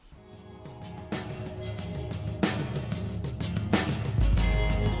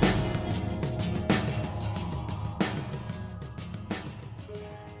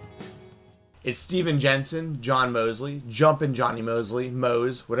It's Steven Jensen, John Mosley, Jumpin' Johnny Mosley,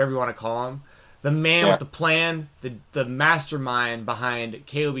 Mose, whatever you want to call him. The man Yeah, with the plan, the mastermind behind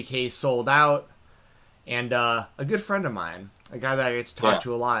KOBK Sold Out, and a good friend of mine, a guy that I get to talk yeah,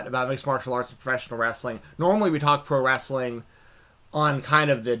 to a lot about mixed martial arts and professional wrestling. Normally, we talk pro wrestling on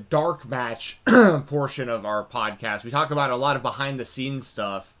kind of the dark match portion of our podcast. We talk about a lot of behind the scenes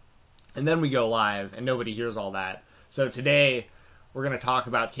stuff, and then we go live, and nobody hears all that. So today, we're going to talk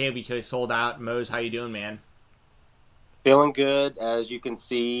about KOBK Sold Out. Mose, how you doing, man? feeling good. As you can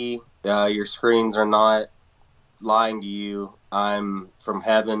see, your screens are not lying to you. I'm from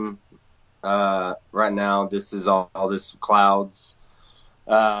heaven right now. This is all this clouds.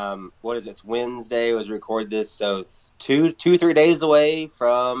 What is it? It's Wednesday. Was record this, so it's 3 days away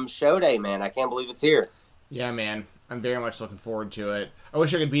from show day. Man, I can't believe it's here. Yeah, man. I'm very much looking forward to it. I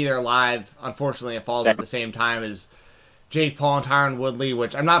wish I could be there live. Unfortunately, it falls at the same time as Jake Paul and Tyron Woodley,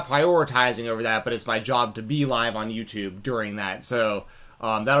 which I'm not prioritizing over that, but it's my job to be live on YouTube during that. So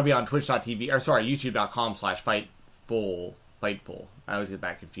that'll be on twitch.tv, or sorry, youtube.com/Fightful. Fightful. I always get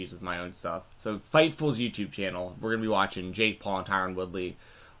that confused with my own stuff. So Fightful's YouTube channel. We're going to be watching Jake Paul and Tyron Woodley.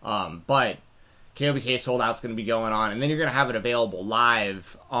 But KOBK Sold Out's going to be going on, and then you're going to have it available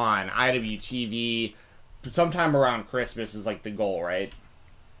live on IWTV sometime around Christmas is like the goal, right?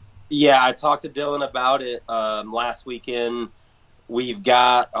 Yeah, I talked to Dylan about it last weekend. We've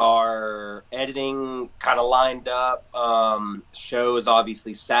got our editing kind of lined up. Show is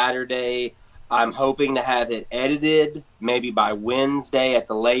obviously Saturday. I'm hoping to have it edited maybe by Wednesday at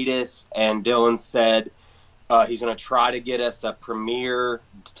the latest. And Dylan said he's going to try to get us a premiere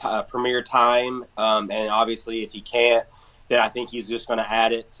time. And obviously, if he can't, then I think he's just going to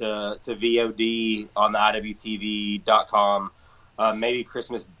add it to VOD on the IWTV.com. Maybe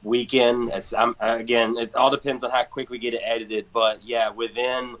Christmas weekend. Again, it all depends on how quick we get it edited. But yeah,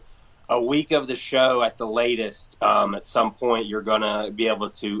 within a week of the show at the latest, at some point you're gonna be able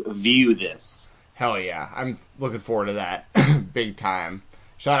to view this. Hell yeah. I'm looking forward to that. Big time.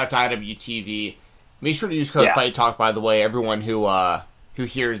 Shout out to IWTV. Make sure to use code Yeah, Fight Talk, by the way, everyone who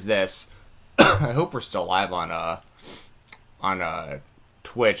hears this. I hope we're still live on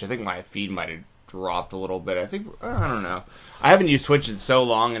Twitch. I think my feed might have dropped a little bit. I don't know. I haven't used Twitch in so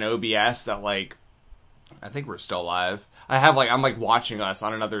long in OBS that like I think we're still live. I'm like watching us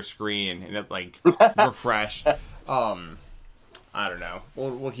on another screen and it like refreshed. I don't know.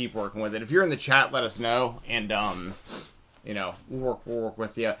 We'll keep working with it. If you're in the chat, let us know, and we'll work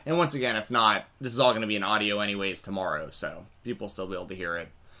with you. And once again, if not, this is all going to be in audio anyways tomorrow, so people will still be able to hear it.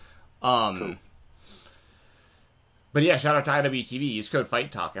 cool. But yeah, shout out to IWTV. Use code Fight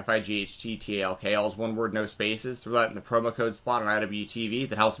Talk, FIGHTTALK. All is one word, no spaces. Throw that in the promo code spot on IWTV.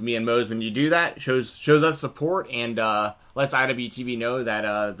 That helps me and Mose when you do that. Shows us support and lets IWTV know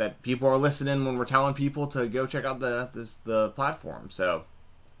that people are listening when we're telling people to go check out the platform. So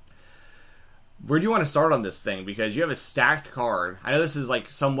where do you want to start on this thing? Because you have a stacked card. I know this is like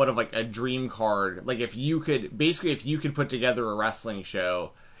somewhat of like a dream card. Like if you could put together a wrestling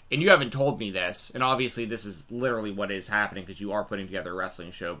show, and you haven't told me this, and obviously this is literally what is happening because you are putting together a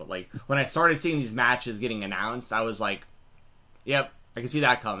wrestling show, but like when I started seeing these matches getting announced, I was like, yep, I can see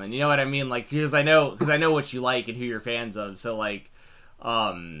that coming. You know what I mean? Like because I know what you like and who you're fans of. So like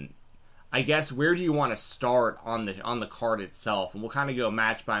I guess where do you want to start on the card itself? And we'll kind of go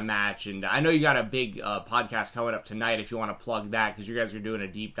match by match. And I know you got a big podcast coming up tonight if you want to plug that because you guys are doing a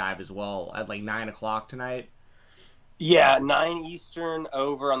deep dive as well at like 9 o'clock tonight. Yeah, 9 Eastern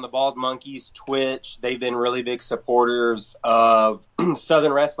over on the Bald Monkeys Twitch. They've been really big supporters of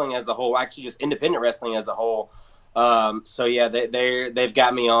Southern wrestling as a whole, actually just independent wrestling as a whole. So yeah, they've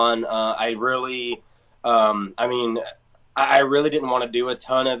got me on. I really didn't want to do a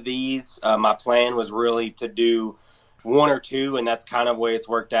ton of these. My plan was really to do one or two, and that's kind of the way it's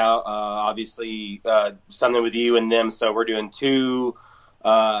worked out. Obviously, something with you and them, so we're doing two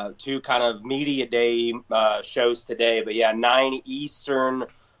kind of media day shows today. But yeah, 9 Eastern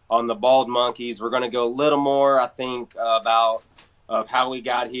on the Bald Monkeys. We're going to go a little more, I think, about of how we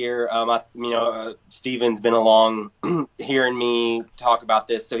got here. Steven's been along hearing me talk about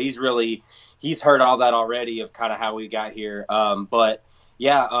this, so he's heard all that already of kind of how we got here. But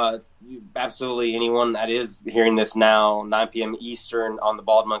yeah, absolutely. Anyone that is hearing this now, 9 p.m. Eastern on the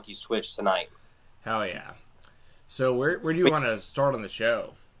Bald Monkeys Twitch tonight. Hell yeah. So where do you want to start on the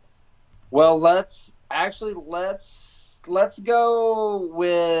show? Well, let's go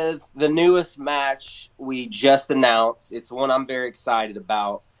with the newest match we just announced. It's one I'm very excited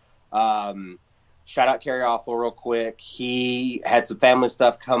about. Shout out Kerry Awful real quick. He had some family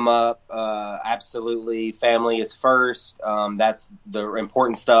stuff come up. Absolutely, family is first. That's the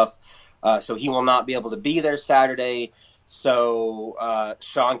important stuff so he will not be able to be there Saturday. So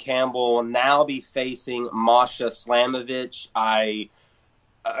Sean Campbell will now be facing Masha Slamovich. I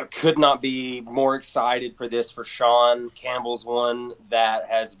could not be more excited for this for Sean. Campbell's one that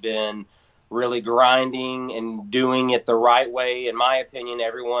has been really grinding and doing it the right way. In my opinion,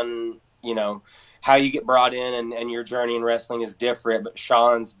 everyone, how you get brought in and your journey in wrestling is different, but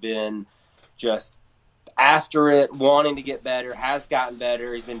Sean's been just after it, wanting to get better, has gotten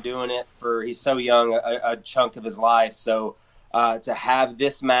better. He's been doing it he's so young, a chunk of his life. So to have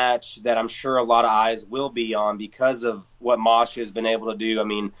this match that I'm sure a lot of eyes will be on because of what Masha has been able to do. I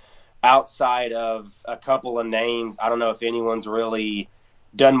mean, outside of a couple of names, I don't know if anyone's really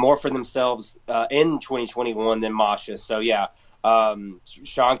done more for themselves in 2021 than Masha. So, yeah,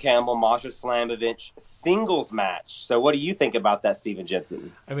 Sean Campbell, Masha Slamovich, singles match. So what do you think about that, Steven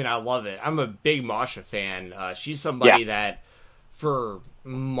Jensen? I mean, I love it. I'm a big Masha fan. She's somebody that for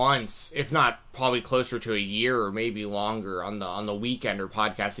months, if not probably closer to a year or maybe longer, on the Weekender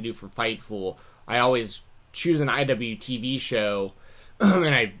podcast I do for Fightful, I always choose an IWTV show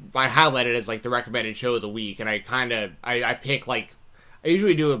and I highlight it as like the recommended show of the week, and I pick like, I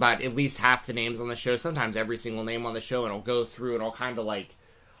usually do about at least half the names on the show, sometimes every single name on the show, and I'll go through and I'll kind of like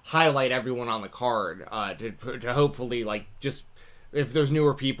highlight everyone on the card to hopefully like just, if there's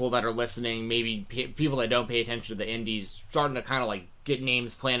newer people that are listening, maybe people that don't pay attention to the indies, starting to kind of like get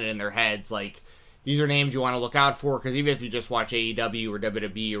names planted in their heads, like these are names you want to look out for, because even if you just watch AEW or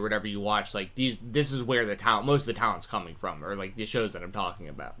WWE or whatever you watch, like this is where most of the talent's coming from, or like the shows that I'm talking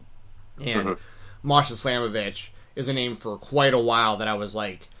about. And Masha Slamovich is a name for quite a while that I was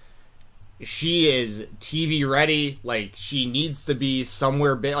like, she is TV ready, like she needs to be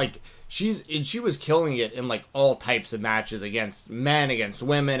somewhere big, like she was killing it in like all types of matches, against men, against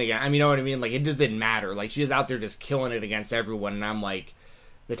women, again, I mean, you know what I mean, like it just didn't matter, like she was out there just killing it against everyone, and I'm like,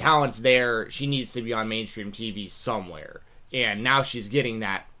 the talent's there, she needs to be on mainstream TV somewhere, and now she's getting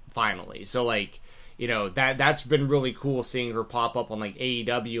that finally. So like, that's been really cool, seeing her pop up on like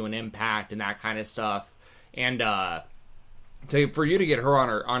AEW and Impact and that kind of stuff. And for you to get her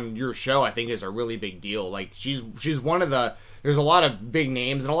on your show, I think is a really big deal. Like she's one of the, there's a lot of big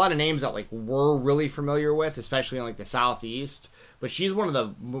names and a lot of names that like we're really familiar with, especially in like the Southeast. But she's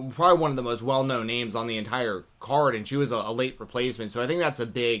probably one of the most well-known names on the entire card, and she was a late replacement. So I think that's a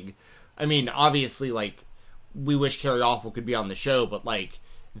big, I mean, obviously like we wish Carrie Awful could be on the show, but like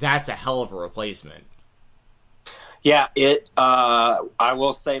that's a hell of a replacement. Yeah, I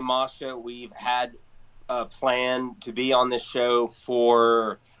will say, Masha, we've had a plan to be on this show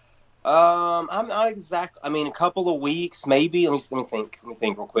for I'm not exactly, I mean, a couple of weeks maybe. Let me think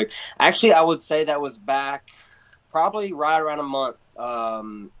real quick. Actually, I would say that was back probably right around a month.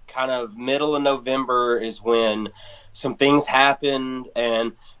 Kind of middle of November is when some things happened,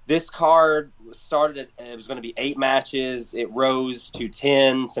 and this card started it was going to be 8 matches. It rose to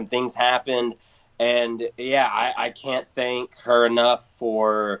 10. Some things happened, and yeah, I can't thank her enough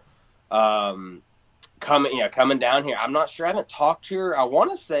for coming down here. I'm not sure. I haven't talked to her. I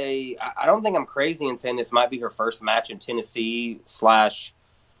want to say, I don't think I'm crazy in saying this might be her first match in Tennessee /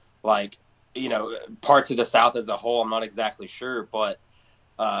 like, parts of the South as a whole. I'm not exactly sure, but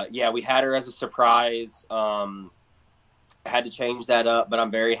yeah, we had her as a surprise. Had to change that up, but I'm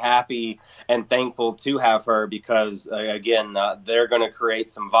very happy and thankful to have her because again, they're going to create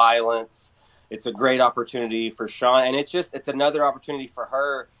some violence. It's a great opportunity for Sean, and it's another opportunity for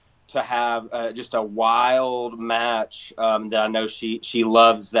her to have just a wild match that I know she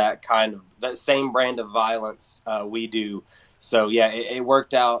loves, that same brand of violence we do. So yeah, it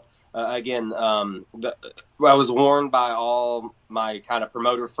worked out. Again, I was warned by all my kind of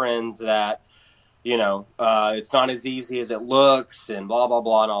promoter friends that it's not as easy as it looks, and blah blah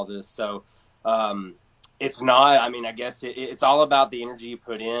blah and all this. So it's not. I mean, I guess it's all about the energy you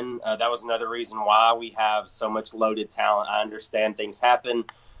put in. That was another reason why we have so much loaded talent. I understand things happen.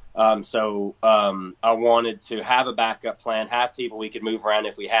 So I wanted to have a backup plan, have people we could move around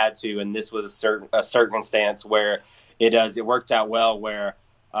if we had to, and this was a circumstance where it worked out well, where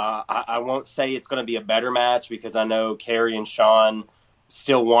I won't say it's going to be a better match because I know Carrie and Sean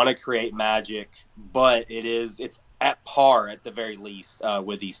still want to create magic, but it's at par at the very least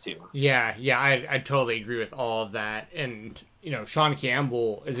with these two. Yeah, I totally agree with all of that. And Sean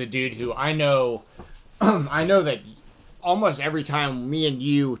Campbell is a dude who I know that almost every time me and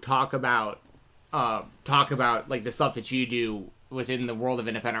you talk about like the stuff that you do within the world of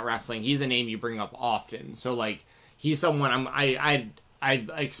independent wrestling, he's a name you bring up often. So like he's someone I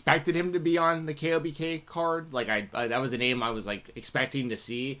expected him to be on the KOBK card. Like that was a name I was like expecting to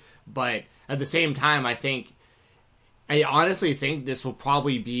see, but at the same time, I think I honestly think this will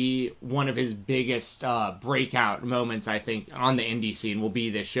probably be one of his biggest breakout moments, I think, on the indie scene will be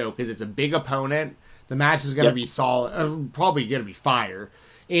this show, because it's a big opponent. The match is going to be solid, probably going to be fire.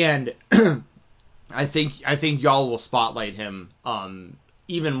 And I think y'all will spotlight him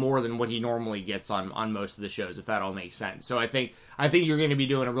even more than what he normally gets on most of the shows, if that all makes sense. So I think you're going to be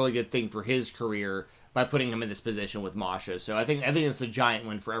doing a really good thing for his career by putting him in this position with Masha. So I think it's a giant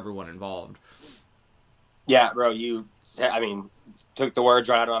win for everyone involved. Yeah, bro, took the words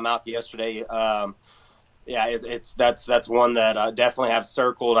right out of my mouth yesterday. That's one that I definitely have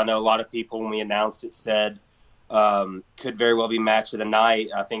circled. I know a lot of people, when we announced it, said could very well be match of the night.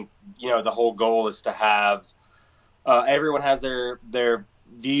 I think, the whole goal is to have everyone has their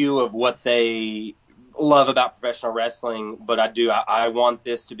view of what they love about professional wrestling, but I want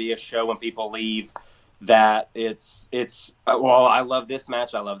this to be a show when people leave that it's well, I love this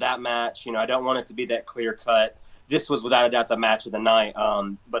match, I love that match. I don't want it to be that clear cut. This was without a doubt the match of the night,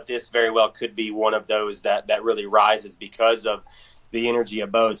 but this very well could be one of those that really rises because of the energy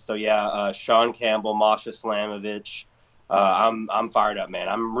of both. So yeah, Sean Campbell, Masha Slamovich, I'm fired up, man.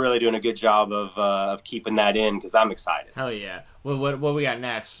 I'm really doing a good job of keeping that in because I'm excited. Hell yeah! What we got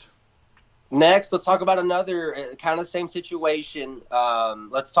next? Next, let's talk about another kind of same situation.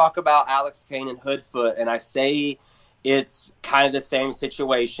 Let's talk about Alex Kane and Hoodfoot. And I say it's kind of the same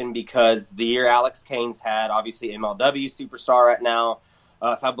situation because the year Alex Kane's had, obviously MLW superstar right now.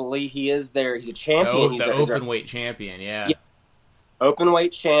 If I believe he is there, he's a champion. The open-weight champion, yeah.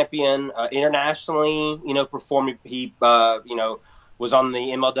 Open-weight champion, internationally, performed. He, was on the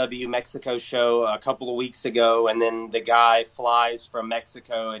MLW Mexico show a couple of weeks ago, and then the guy flies from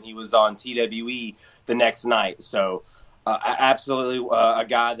Mexico, and he was on TWE the next night. So, absolutely a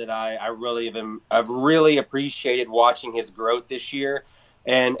guy that I've really appreciated watching his growth this year.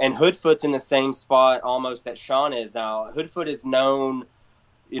 And Hoodfoot's in the same spot almost that Sean is now. Hoodfoot is known,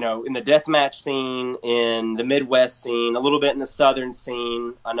 in the deathmatch scene, in the Midwest scene, a little bit in the Southern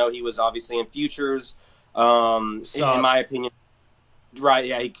scene. I know he was obviously in Futures, in my opinion. Right,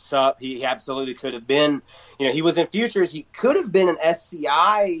 yeah, he absolutely could have been. He was in Futures. He could have been an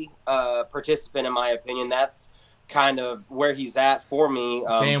SCI participant, in my opinion. That's kind of where he's at for me.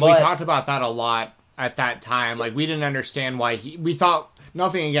 We talked about that a lot at that time. Like, we didn't understand why we thought,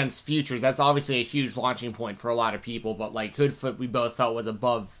 nothing against Futures. That's obviously a huge launching point for a lot of people. But, like, Hoodfoot, we both felt was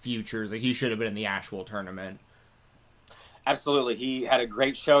above Futures. Like, he should have been in the actual tournament. Absolutely. He had a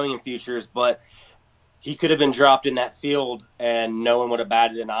great showing in Futures, but he could have been dropped in that field and no one would have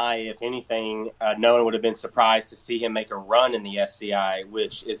batted an eye. If anything, no one would have been surprised to see him make a run in the SCI,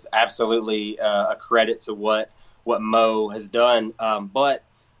 which is absolutely a credit to what Mo has done. But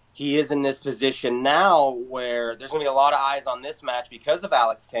he is in this position now where there's going to be a lot of eyes on this match because of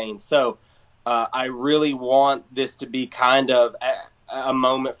Alex Kane. So I really want this to be kind of a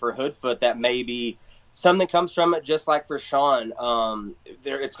moment for Hoodfoot that maybe something comes from it, just like for Sean.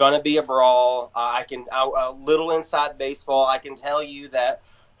 It's going to be a brawl. A little inside baseball, I can tell you that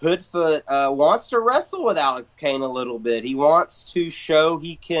Hoodfoot wants to wrestle with Alex Kane a little bit. He wants to show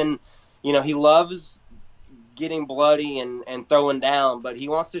he can, he loves getting bloody and throwing down, but he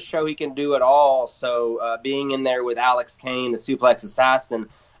wants to show he can do it all. So being in there with Alex Kane, the Suplex Assassin,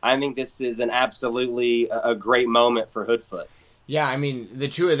 I think this is an absolutely a great moment for Hoodfoot. Yeah, I mean, the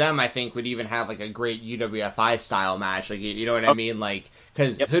two of them, I think, would even have, like, a great UWFI style match. Like, you know what I mean? Like,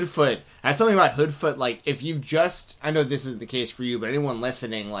 because Hoodfoot, that's something about Hoodfoot, like, if you just, I know this isn't the case for you, but anyone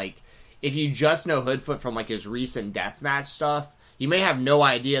listening, like, if you just know Hoodfoot from, like, his recent deathmatch stuff, you may have no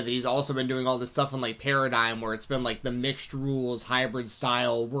idea that he's also been doing all this stuff on, like, Paradigm, where it's been, like, the mixed rules, hybrid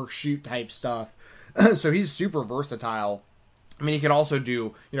style, work-shoot type stuff. So he's super versatile. I mean, he can also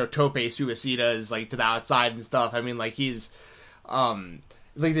do, tope suicidas, like, to the outside and stuff. I mean, like, he's...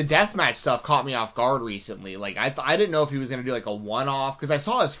 like, the deathmatch stuff caught me off guard recently. Like, I didn't know if he was going to do, like, a one-off, because I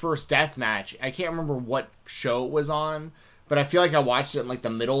saw his first deathmatch. I can't remember what show it was on, but I feel like I watched it in, like, the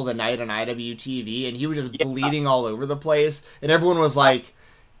middle of the night on IWTV, and he was just bleeding all over the place, and everyone was like,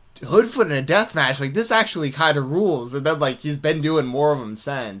 Hoodfoot in a deathmatch, like, this actually kind of rules, and then, like, he's been doing more of them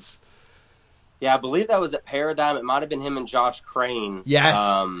since. Yeah, I believe that was at Paradigm. It might have been him and Josh Crane.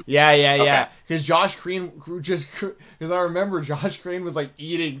 Yes. Yeah. Because Josh Crane because I remember Josh Crane was like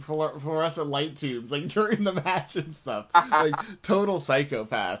eating fluorescent light tubes like during the match and stuff. Like total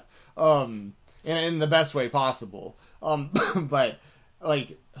psychopath. And in the best way possible. But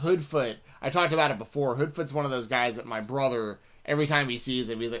like Hoodfoot, I talked about it before. Hoodfoot's one of those guys that my brother, every time he sees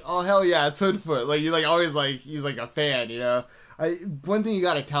him, he's like, "Oh hell yeah, it's Hoodfoot!" Like he's like always like he's like a fan, One thing you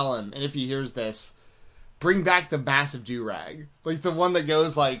gotta tell him, and if he hears this, bring back the massive do-rag. Like the one that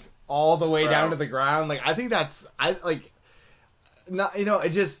goes like all the way Bro. down to the ground. Like, I think that's, not,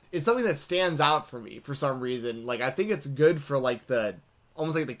 it's something that stands out for me for some reason. Like, I think it's good for like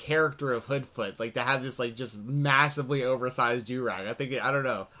almost like the character of Hoodfoot, like to have this like just massively oversized do-rag. I don't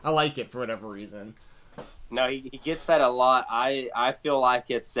know. I like it for whatever reason. No, he gets that a lot. I feel like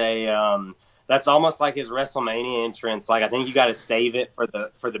it's that's almost like his WrestleMania entrance. Like, I think you got to save it for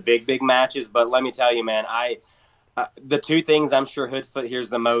the big matches. But let me tell you, man, the two things I'm sure Hoodfoot hears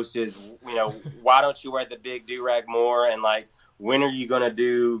the most is, why don't you wear the big do-rag more? And like, when are you going to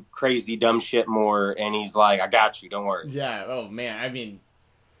do crazy dumb shit more? And he's like, I got you. Don't worry. Yeah. Oh man. I mean,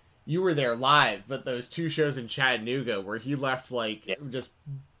 you were there live, but those 2 shows in Chattanooga where he left just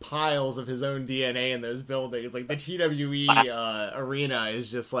piles of his own DNA in those buildings, like the TWE arena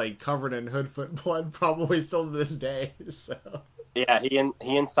is just like covered in Hoodfoot blood, probably still to this day. So yeah, he and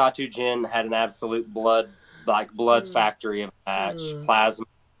Satu Jin had an absolute blood factory of a match, plasma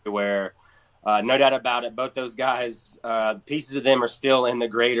everywhere. No doubt about it. Both those guys, pieces of them are still in the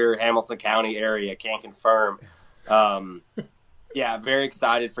greater Hamilton County area. Can't confirm. Yeah, very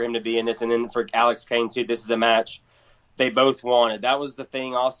excited for him to be in this. And then for Alex Kane, too, this is a match they both wanted. That was the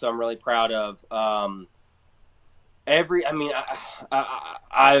thing also I'm really proud of.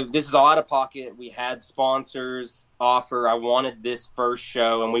 This is all out of pocket. We had sponsors offer. I wanted this first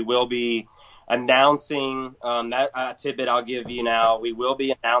show, and we will be announcing that tidbit I'll give you now. We will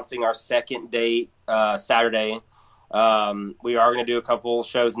be announcing our second date Saturday. We are going to do a couple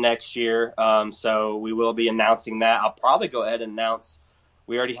shows next year, so we will be announcing that. I'll probably go ahead and announce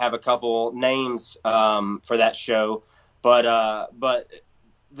we already have a couple names for that show, but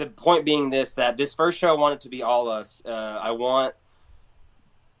the point being that this first show I want it to be all us. I want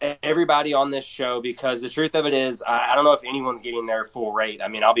everybody on this show, because the truth of it is I don't know if anyone's getting their full rate. I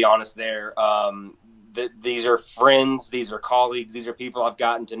mean, I'll be honest there. These are friends, these are colleagues, these are people I've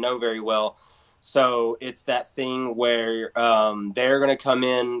gotten to know very well. So it's that thing where they're going to come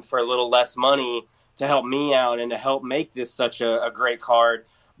in for a little less money to help me out and to help make this such a great card.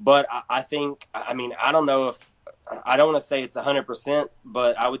 But I think, I mean, I don't know if, I don't want to say it's 100%,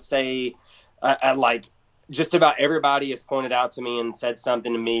 but I would say like just about everybody has pointed out to me and said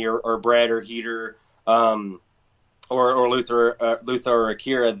something to me, or Brett or Heater or Luther or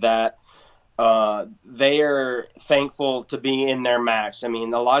Akira, that they are thankful to be in their match. I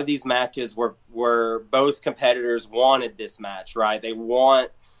mean, a lot of these matches were both competitors wanted this match, right? They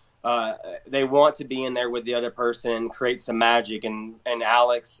want to be in there with the other person and create some magic. And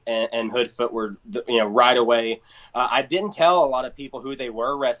Alex and Hoodfoot were, right away. I didn't tell a lot of people who they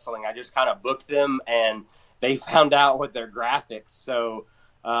were wrestling. I just kind of booked them, and they found out with their graphics. So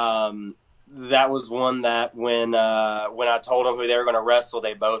that was one that when I told them who they were going to wrestle,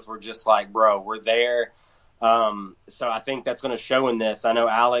 they both were just like, bro, we're there. So I think that's going to show in this. I know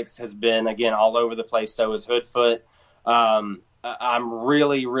Alex has been, again, all over the place. So is Hoodfoot. I'm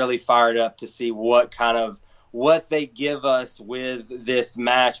really, really fired up to see what they give us with this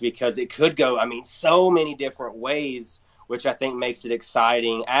match, because it could go, I mean, so many different ways, which I think makes it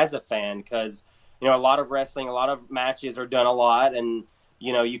exciting as a fan, because, a lot of wrestling, a lot of matches are done a lot, and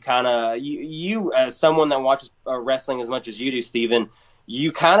you kind of, you as someone that watches wrestling as much as you do, Steven,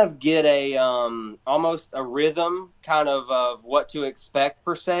 you kind of get a almost a rhythm kind of what to expect,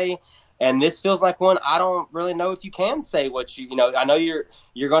 per se. And this feels like one I don't really know if you can say what I know you're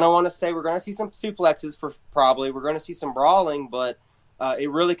going to want to say we're going to see some suplexes we're going to see some brawling, but it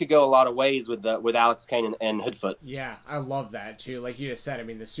really could go a lot of ways with Alex Kane and Hoodfoot. Yeah, I love that too. Like you just said, I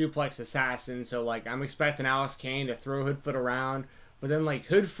mean, the suplex assassin. So like, I'm expecting Alex Kane to throw Hoodfoot around. But then, like,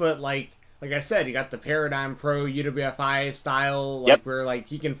 Hoodfoot, like I said, you got the Paradigm Pro UWFI style, like, where, like,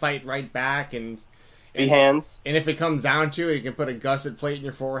 he can fight right back and hands. And if it comes down to it, you can put a gusset plate in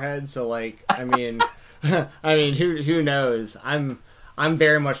your forehead. So, like, I mean, who knows? I'm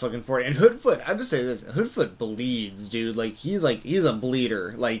very much looking forward. And Hoodfoot, I'll just say this: Hoodfoot bleeds, dude. Like, he's a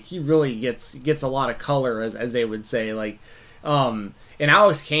bleeder. Like, he really gets a lot of color, as they would say. Like, and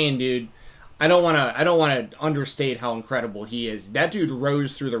Alex Kane, dude. I don't want to understate how incredible he is. That dude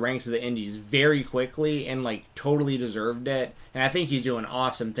rose through the ranks of the indies very quickly and like totally deserved it. And I think he's doing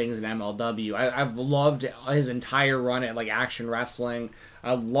awesome things in MLW. I've loved his entire run at like Action Wrestling.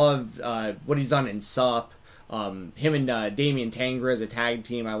 I loved what he's done in SUP. Him and Damian Tangra as a tag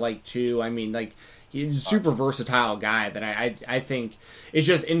team I like too. I mean, like, he's a super versatile guy that I think it's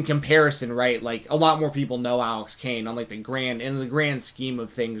just in comparison, right? Like, a lot more people know Alex Kane on like in the grand scheme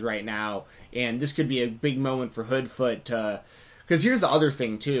of things right now. And this could be a big moment for Hoodfoot because here's the other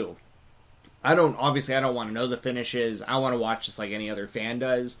thing too. I don't want to know the finishes. I want to watch just like any other fan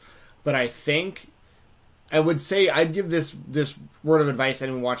does. But I think I would say I'd give this word of advice to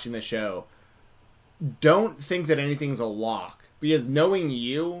anyone watching the show. Don't think that anything's a lock, because knowing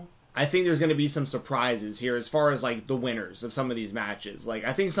you, I think there's going to be some surprises here as far as like the winners of some of these matches. Like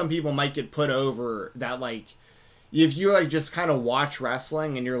I think some people might get put over that, like if you like just kind of watch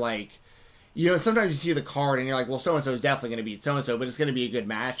wrestling and you're like, you know, sometimes you see the card and you're like, well, so and so is definitely going to beat so and so, but it's going to be a good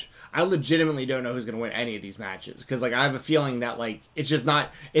match. I legitimately don't know who's going to win any of these matches, because like I have a feeling that like it's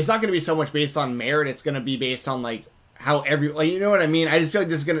not going to be so much based on merit. It's going to be based on like how you know what I mean? I just feel like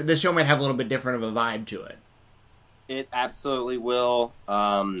this show might have a little bit different of a vibe to it. It absolutely will.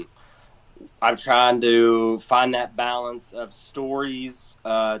 I'm trying to find that balance of stories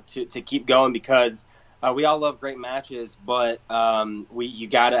to keep going, because we all love great matches, but you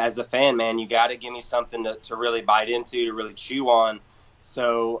gotta, as a fan, man, you gotta give me something to really bite into, to really chew on.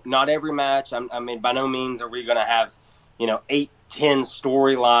 So not every match. I mean, by no means are we gonna have 8-10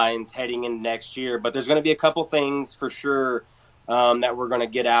 storylines heading into next year, but there's gonna be a couple things for sure that we're gonna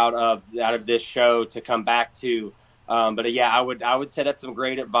get out of this show to come back to. But yeah, I would say that's some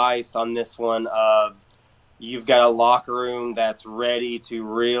great advice on this one. Of you've got a locker room that's ready to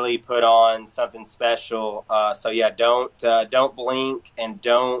really put on something special. So yeah, don't blink, and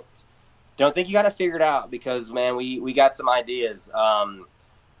don't think you got it figured out, because man, we got some ideas.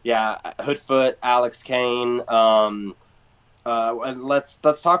 Yeah, Hoodfoot, Alex Kane.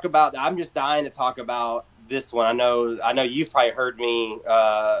 Let's talk about. I'm just dying to talk about this one. I know you've probably heard me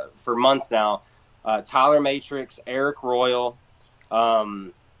for months now. Tyler Matrix, Eric Royal,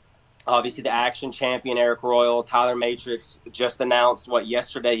 obviously the Action champion Eric Royal. Tyler Matrix just announced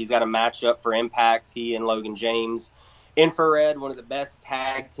yesterday he's got a matchup for Impact. He and Logan James. Infrared, one of the best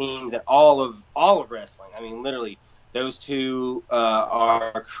tag teams in all of wrestling. I mean, literally, those two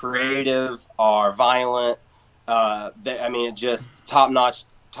are creative, are violent. Just top notch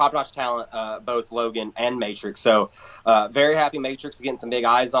talent, both Logan and Matrix. So very happy Matrix is getting some big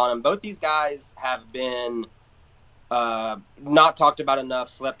eyes on him. Both these guys have been not talked about enough,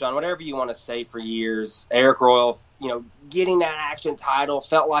 slept on, whatever you want to say, for years. Eric Royal, getting that Action title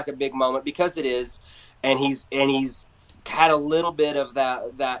felt like a big moment, because it is, and he's had a little bit of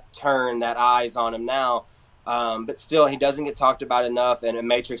that turn, that eyes on him now, but still he doesn't get talked about enough. And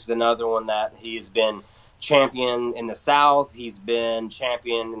Matrix is another one that he's been champion in the South. He's been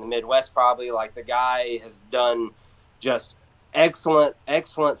champion in the Midwest, probably. Like, the guy has done just excellent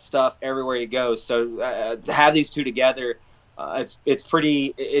stuff everywhere he goes. So to have these two together, it's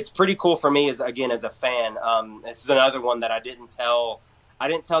pretty cool for me as a fan. This is another one that I didn't tell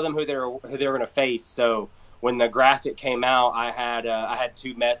them who they were going to face. So when the graphic came out, I had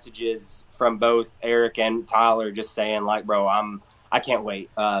two messages from both Eric and Tyler just saying, like, bro, I can't wait.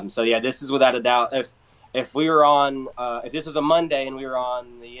 So yeah, this is without a doubt. If we were on, if this was a Monday and we were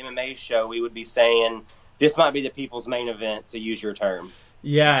on the MMA show, we would be saying this might be the people's main event, to use your term.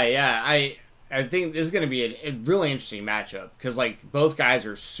 Yeah. I think this is going to be a really interesting matchup, because like both guys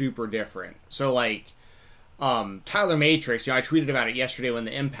are super different. So like Tyler Matrix, I tweeted about it yesterday when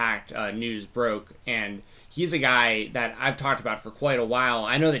the Impact news broke, and he's a guy that I've talked about for quite a while.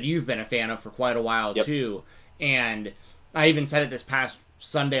 I know that you've been a fan of for quite a while too, and I even said it this past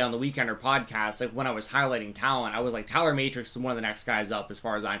Sunday on the Weekender podcast, like when I was highlighting talent, I was like, Tyler Matrix is one of the next guys up as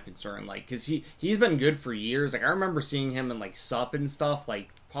far as I'm concerned, like, because he's been good for years. Like, I remember seeing him in like SUP and stuff, like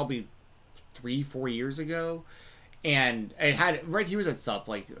probably 3-4 years ago, and he was at SUP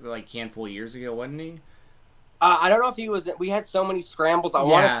like a handful of years ago, wasn't he? I don't know if he was. We had so many scrambles. I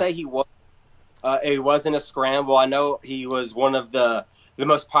want to say he was. It wasn't a scramble. I know he was one of the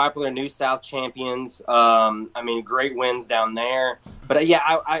most popular New South champions. Great wins down there. But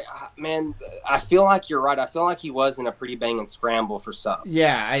I feel like you're right. I feel like he was in a pretty banging scramble for SUP.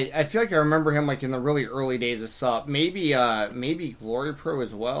 Yeah, I feel like I remember him like in the really early days of SUP. Maybe Glory Pro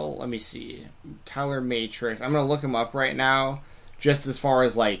as well. Let me see. Tyler Matrix. I'm gonna look him up right now. Just as far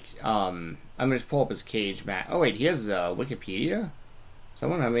as like, I'm gonna pull up his cage match. Oh wait, he has Wikipedia.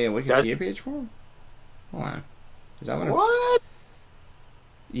 Someone made a Wikipedia page for him. Hold on. Is that what?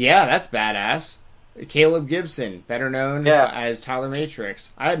 Yeah, that's badass. Caleb Gibson, better known as Tyler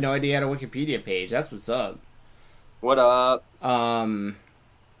Matrix. I had no idea he had a Wikipedia page. That's what's up. What up?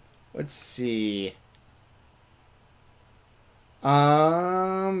 Let's see.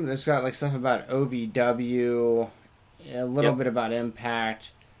 It's got like stuff about OVW, a little bit about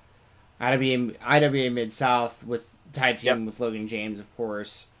Impact, IWA Mid-South with tag team with Logan James, of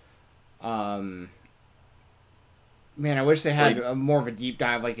course. Man, I wish they had more of a deep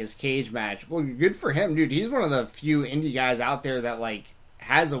dive like his cage match. Well, good for him, dude. He's one of the few indie guys out there that like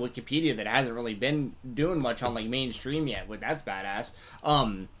has a Wikipedia that hasn't really been doing much on like mainstream yet. But that's badass.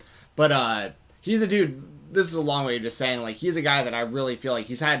 he's a dude. This is a long way of just saying, like, he's a guy that I really feel like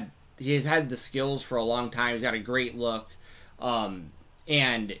he's had the skills for a long time. He's got a great look,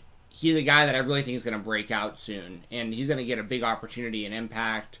 and he's a guy that I really think is going to break out soon, and he's going to get a big opportunity and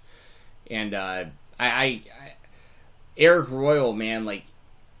Impact. And I Eric Royal, man, like,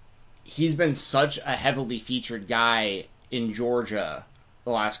 he's been such a heavily featured guy in Georgia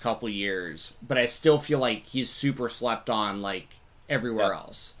the last couple years, but I still feel like he's super slept on, like, everywhere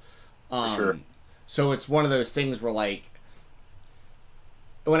else. Sure. So it's one of those things where, like,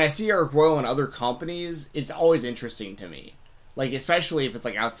 when I see Eric Royal in other companies, it's always interesting to me. Like, especially if it's,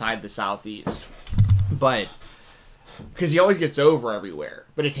 like, outside the Southeast. But, because he always gets over everywhere,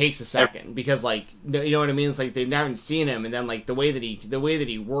 but it takes a second. Because, like, you know what I mean? It's like they haven't seen him, and then, like, the way that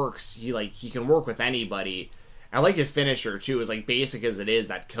he works, he can work with anybody. I like his finisher, too, as, like, basic as it is,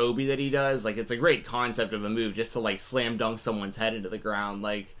 that Kobe that he does. Like, it's a great concept of a move just to, like, slam dunk someone's head into the ground.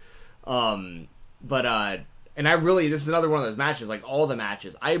 Like, and this is another one of those matches, like all the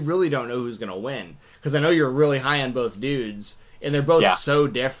matches, I really don't know who's going to win. Because I know you're really high on both dudes, and they're both so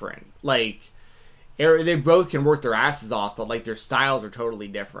different. Like, they both can work their asses off, but, like, their styles are totally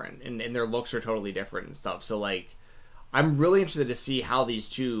different, and their looks are totally different and stuff. So, like, I'm really interested to see how these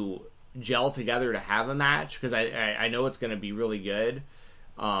two gel together to have a match, because I know it's going to be really good.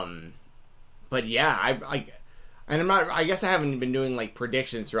 But yeah, I guess I haven't been doing, like,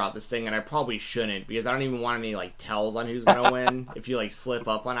 predictions throughout this thing, and I probably shouldn't, because I don't even want any, like, tells on who's gonna win if you, like, slip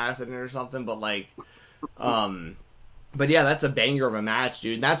up on accident or something. But, like, but yeah, that's a banger of a match,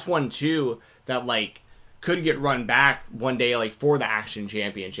 dude. And that's one too that, like, could get run back one day, like, for the Action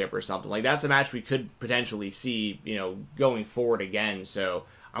Championship or something. Like, that's a match we could potentially see, you know, going forward again. So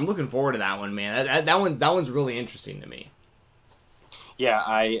I'm looking forward to that one, man. That one's really interesting to me. Yeah,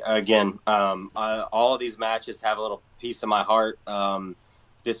 all of these matches have a little piece of my heart.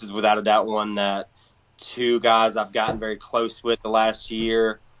 This is without a doubt one that two guys I've gotten very close with the last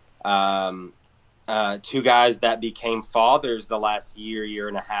year. Two guys that became fathers the last year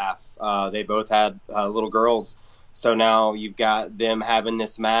and a half. They both had little girls. So now you've got them having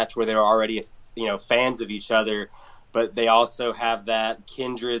this match where they're already, you know, fans of each other, but they also have that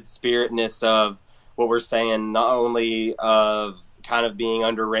kindred spiritness of what we're saying, not only of kind of being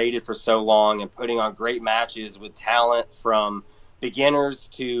underrated for so long and putting on great matches with talent from beginners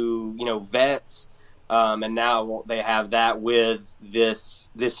to, you know, vets. And now they have that with this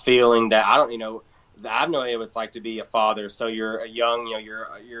feeling that I have no idea what it's like to be a father. So you're a young, you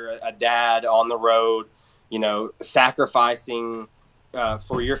know, you're a dad on the road, you know, sacrificing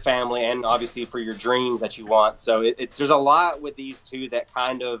for your family and obviously for your dreams that you want. So there's a lot with these two that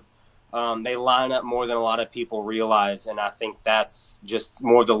kind of they line up more than a lot of people realize, and I think that's just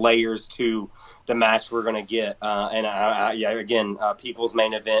more the layers to the match we're going to get. People's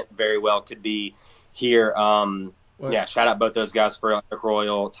main event very well could be here. Shout out both those guys for Eric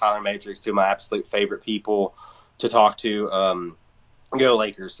Royal, Tyler Matrix, two of my absolute favorite people to talk to. Go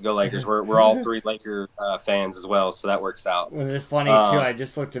Lakers, go Lakers. We're all three Laker fans as well, so that works out. Well, it's funny too. I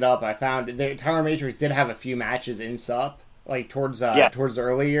just looked it up. I found Tyler Matrix did have a few matches in SUP, like towards the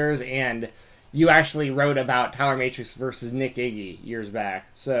early years, and you actually wrote about Tyler Matrix versus Nick Iggy years back.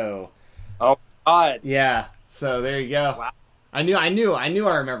 So, oh God, yeah. So there you go. Wow. I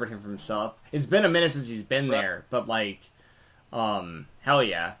remembered him from SUP. It's been a minute since he's been there, but, like, hell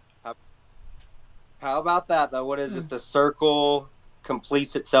yeah. How about that though? What is it? The circle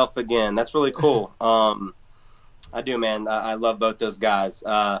completes itself again. That's really cool. I do, man. I love both those guys.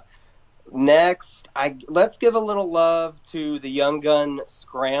 Next, let's give a little love to the Young Gun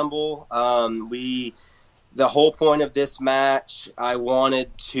Scramble. The whole point of this match, I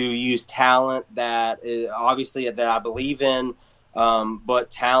wanted to use talent that obviously that I believe in, but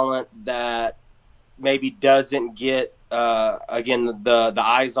talent that maybe doesn't get again the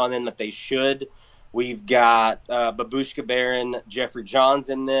eyes on them that they should. We've got Babushka Baron, Jeffrey Johns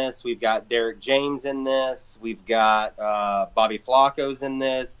in this. We've got Derek James in this. We've got Bobby Flacco's in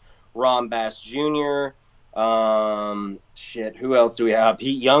this. Ron Bass Jr. Who else do we have?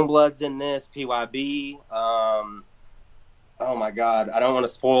 Pete Youngblood's in this. PYB. Oh my God, I don't want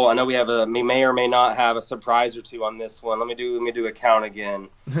to spoil. I know we may or may not have a surprise or two on this one. Let me do a count again.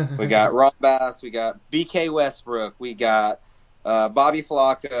 We got Ron Bass. We got BK Westbrook. We got Bobby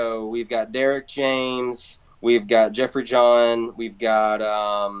Flacco. We've got Derek James. We've got Jeffrey John. We've got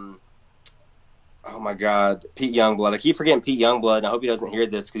oh my God, Pete Youngblood. I keep forgetting Pete Youngblood, and I hope he doesn't hear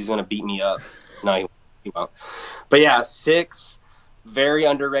this because he's going to beat me up. No, he won't. But yeah, 6 very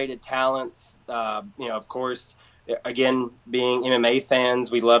underrated talents. Of course, again, being MMA fans,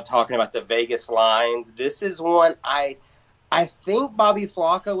 we love talking about the Vegas lines. This is one I I think Bobby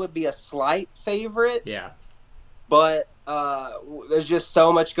Flacco would be a slight favorite. Yeah. But there's just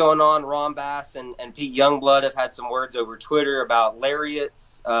so much going on. Ron Bass and Pete Youngblood have had some words over Twitter about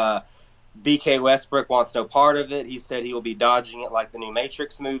lariats. BK Westbrook wants no part of it. He said he will be dodging it like the new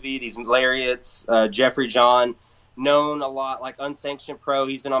Matrix movie. These lariats. Jeffrey John, known a lot like unsanctioned pro.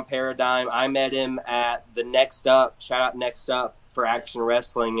 He's been on Paradigm. I met him at the Next Up. Shout out Next Up for Action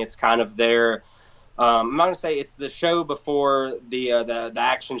Wrestling. It's kind of their I'm not gonna say it's the show before the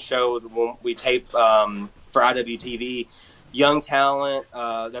action show when we tape for IWTV. Young talent.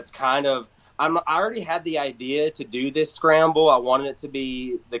 That's kind of I already had the idea to do this scramble. I wanted it to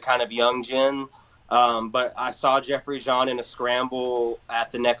be the kind of young gen, but I saw Jeffrey John in a scramble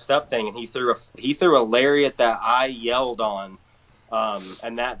at the Next Up thing, and he threw a lariat that I yelled on,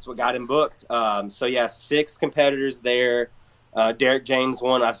 and that's what got him booked. So yeah, 6 competitors there. Derek James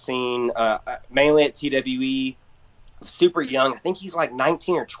one I've seen mainly at TWE, super young. I think he's like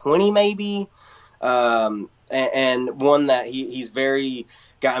 19 or 20 maybe, and one that he's very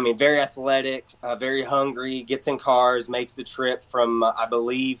athletic, very hungry, gets in cars, makes the trip from I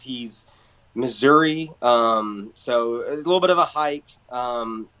believe he's Missouri, so a little bit of a hike,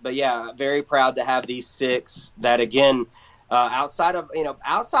 but yeah, very proud to have these 6 that again. Outside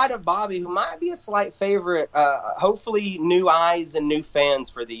of Bobby, who might be a slight favorite, hopefully new eyes and new fans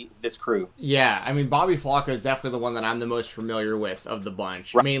for this crew. Yeah, I mean, Bobby Flacco is definitely the one that I'm the most familiar with of the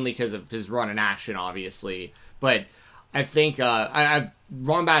bunch, right. Mainly because of his run in action, obviously. But I think Ron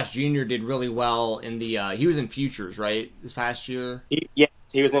Bass Jr. did really well in he was in Futures, right, this past year? Yes,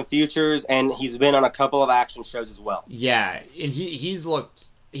 he was in Futures, and he's been on a couple of action shows as well. Yeah, and he's looked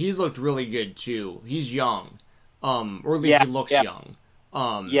really good, too. He's young. Or at least he looks young.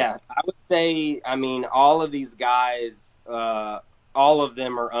 Yeah, I would say, I mean, all of these guys, all of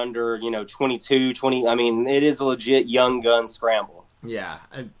them are under, 22, 20. I mean, it is a legit young gun scramble. Yeah.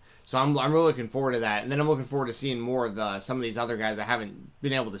 So I'm really looking forward to that. And then I'm looking forward to seeing more of some of these other guys I haven't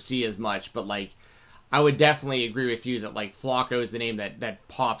been able to see as much. But, I would definitely agree with you that, Flacco is the name that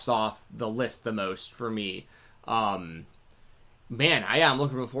pops off the list the most for me. Man, I'm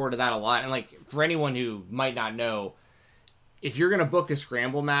looking forward to that a lot. And, for anyone who might not know, if you're going to book a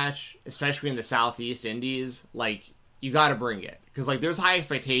scramble match, especially in the Southeast Indies, you got to bring it. Because, there's high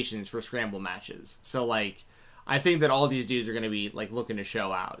expectations for scramble matches. So, I think that all these dudes are going to be, looking to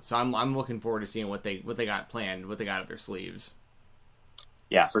show out. So I'm looking forward to seeing what they got planned, what they got up their sleeves.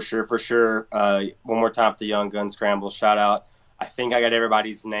 Yeah, for sure. One more time for the Young Gun Scramble. Shout out. I think I got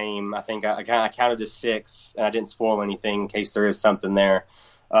everybody's name. I think I counted to 6, and I didn't spoil anything in case there is something there.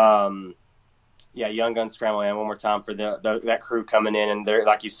 Yeah, Young Gun Scramble, and one more time for that crew coming in. And they're,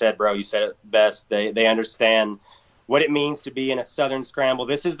 like you said, bro, you said it best. They understand what it means to be in a Southern Scramble.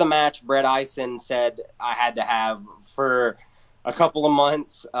 This is the match Brett Eisen said I had to have for a couple of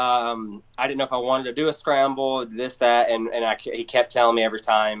months. I didn't know if I wanted to do a scramble, this, that, and he kept telling me every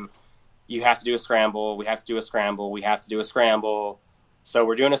time, you have to do a scramble. We have to do a scramble. We have to do a scramble. So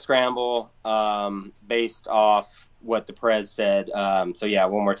we're doing a scramble based off what the Prez said. So yeah,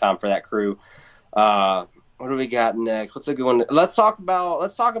 one more time for that crew. What do we got next? What's a good one? Let's talk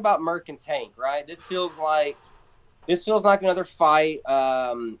about Merc and Tank. Right. This feels like another fight.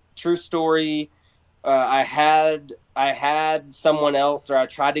 True story. I had someone else, or I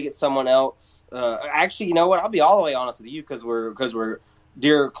tried to get someone else. Actually, you know what? I'll be all the way honest with you because we're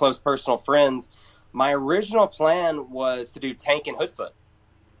dear, close, personal friends. My original plan was to do Tank and Hoodfoot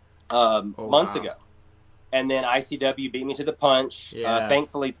months ago. And then ICW beat me to the punch. Yeah.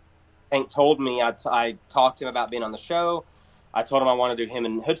 Thankfully, Tank told me, I talked to him about being on the show. I told him I want to do him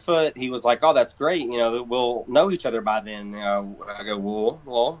and Hoodfoot. He was like, oh, that's great. We'll know each other by then. I go,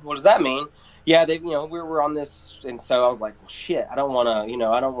 well, what does that mean? Yeah, we're on this. And so I was like, well, shit, I don't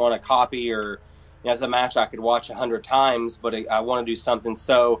want to copy or, it's a match I could watch 100 times, but I want to do something.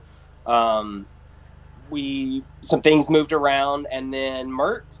 So some things moved around, and then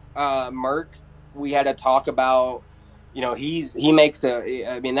Merc, we had to talk about,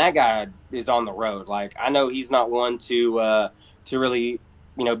 that guy is on the road. I know he's not one to really,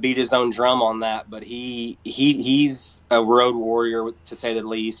 beat his own drum on that, but he's a road warrior, to say the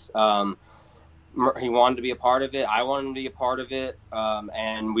least. He wanted to be a part of it. I wanted him to be a part of it.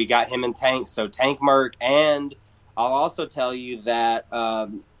 And we got him and Tank. So Tank, Merc. And I'll also tell you that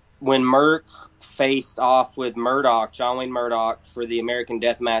when Merc faced off with Murdoch, John Wayne Murdoch, for the American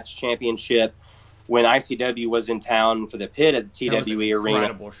Deathmatch Championship, when ICW was in town for the pit at the TWE Arena.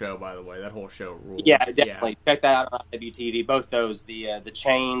 Incredible show, by the way. That whole show ruled. Yeah, definitely. Yeah. Check that out on IWTV. Both those, the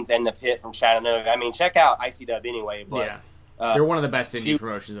Chains and the Pit from Chattanooga. I mean, check out ICW anyway. But, yeah. They're one of the best indie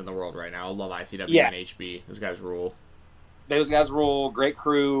promotions in the world right now. I love ICW and HB. Those guys rule. those guys rule. Great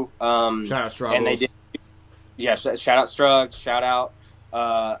crew. Shout out Struggles. And they did. Yeah, shout out Struggs. Shout out.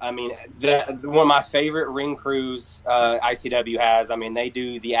 I mean, one of my favorite ring crews ICW has. I mean, they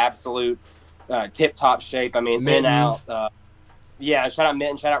do the absolute tip-top shape. I mean, in out. Yeah, shout out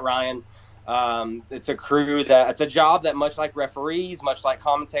Mitten. Shout out Ryan. It's a crew it's a job that, much like referees, much like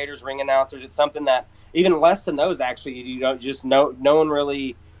commentators, ring announcers, it's something that even less than those, actually, you don't just no one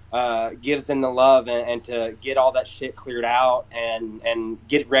really gives them the love and to get all that shit cleared out and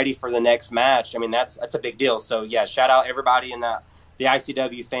get ready for the next match. I mean, that's a big deal. So yeah, shout out everybody in the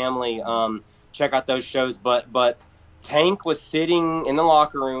ICW family. Check out those shows. But Tank was sitting in the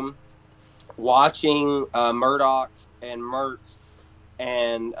locker room watching Murdoch and Merc.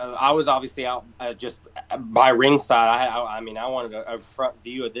 And I was obviously out just by ringside. I mean, I wanted a front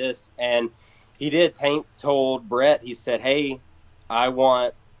view of this. And he did. Tank told Brett, he said, hey, I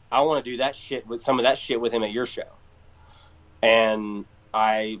want to do that shit with some of that shit with him at your show. And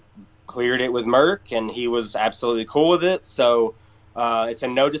I cleared it with Merc, and he was absolutely cool with it. So it's a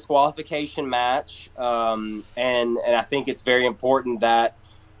no disqualification match. And I think it's very important that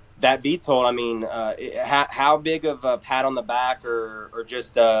be told. I mean, how big of a pat on the back or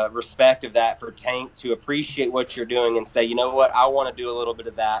just respect of that for Tank to appreciate what you're doing and say, you know what, I want to do a little bit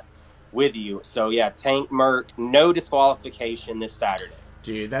of that with you. So yeah, Tank Merc, no disqualification this Saturday.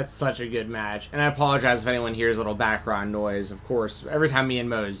 Dude, that's such a good match. And I apologize if anyone hears a little background noise. Of course, every time me and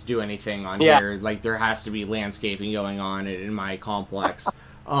Mose do anything on here, like, there has to be landscaping going on in my complex.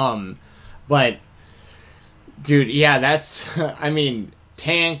 But, dude, yeah, that's, I mean,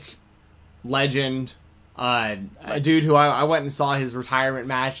 Tank, legend, a dude who I went and saw his retirement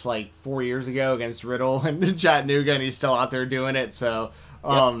match like 4 years ago against Riddle in Chattanooga, and he's still out there doing it. So,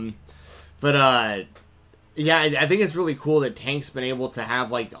 but yeah, I think it's really cool that Tank's been able to have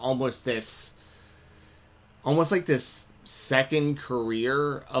like almost this second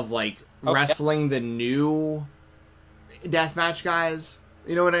career of like wrestling the new deathmatch guys.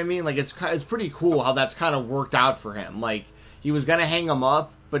 You know what I mean? Like, it's pretty cool how that's kind of worked out for him. Like, he was gonna hang him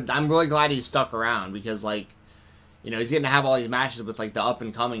up, but I'm really glad he stuck around because, like, you know, he's getting to have all these matches with like the up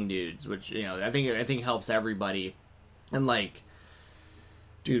and coming dudes, which, you know, I think helps everybody. And like,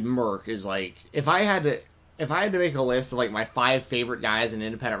 dude, Merc is like, if I had to make a list of like my 5 favorite guys in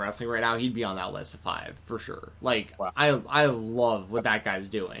independent wrestling right now, he'd be on that list of 5 for sure. Like, wow. I love what that guy's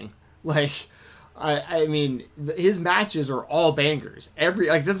doing. Like, I mean, his matches are all bangers.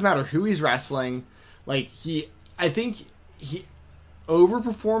 It doesn't matter who he's wrestling. Like, I think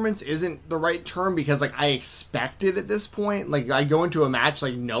overperformance isn't the right term because, like, I expect it at this point. Like, I go into a match,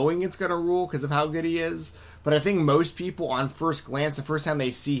 like, knowing it's gonna rule because of how good he is. But I think most people, on first glance, the first time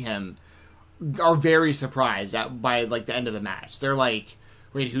they see him, are very surprised by, like, the end of the match. They're like,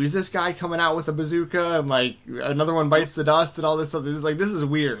 wait, who's this guy coming out with a bazooka? And, like, another one bites the dust and all this stuff. It's like, this is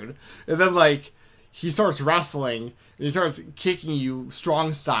weird. And then, like, he starts wrestling, and he starts kicking you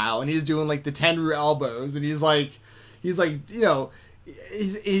strong style, and he's doing, like, the Tenryu elbows, and he's like, you know,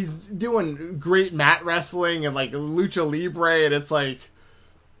 he's doing great mat wrestling and, like, lucha libre, and it's like,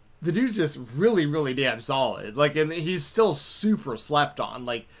 the dude's just really, really damn solid. Like, and he's still super slept on.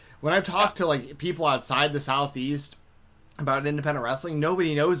 Like, when I've talked to, like, people outside the Southeast about independent wrestling,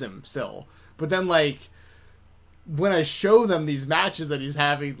 nobody knows him still. But then, like, when I show them these matches that he's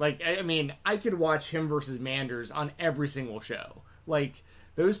having, like, I mean, I could watch him versus Manders on every single show. Like,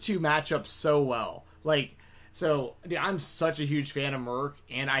 those two match up so well. Like, so, dude, I'm such a huge fan of Merc,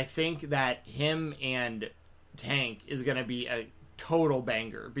 and I think that him and Tank is going to be a total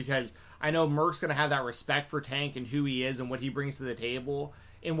banger, because I know Merc's going to have that respect for Tank and who he is and what he brings to the table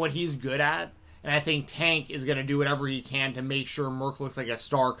and what he's good at. And I think Tank is going to do whatever he can to make sure Merc looks like a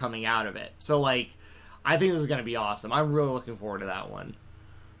star coming out of it. So, like, I think this is going to be awesome. I'm really looking forward to that one.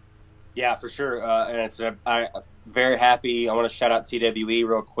 Yeah, for sure. And I'm very happy. I want to shout out TWE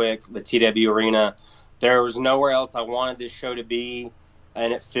real quick, the TW Arena. There was nowhere else I wanted this show to be,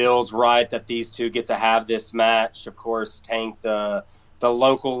 and it feels right that these two get to have this match. Of course, Tank, the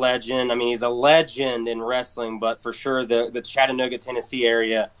local legend. I mean, he's a legend in wrestling, but for sure the Chattanooga, Tennessee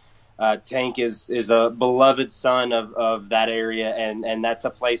area, Tank is a beloved son of that area, and that's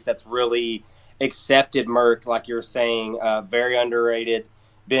a place that's really accepted Merc, like you were saying, very underrated,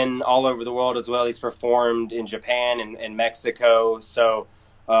 been all over the world as well. He's performed in Japan and Mexico. So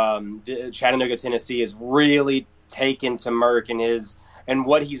Chattanooga, Tennessee is really taken to Merc and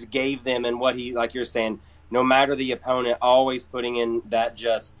what he's gave them, and what he, like you're saying, no matter the opponent, always putting in that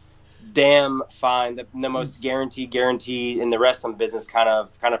just damn fine. The most guaranteed in the wrestling business kind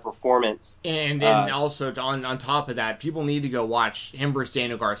of performance. And also on top of that, people need to go watch him versus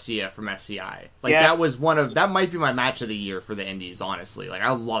Daniel Garcia from SCI. Like Yes. that might be my match of the year for the Indies, honestly. Like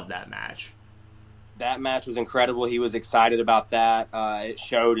I love that match. That match was incredible. He was excited about that. It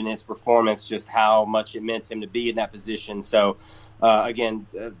showed in his performance just how much it meant to him to be in that position. So, again,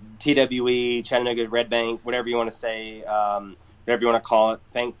 TWE, Chattanooga Red Bank, whatever you want to say, whatever you want to call it,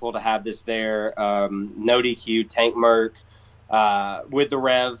 thankful to have this there. No DQ, Tank Merc. With the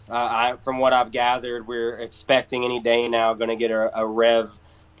Rev, from what I've gathered, we're expecting any day now going to get a Rev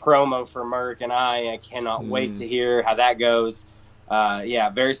promo for Merc, and I cannot wait to hear how that goes.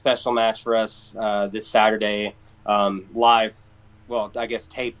 Very special match for us this Saturday, live. Well, I guess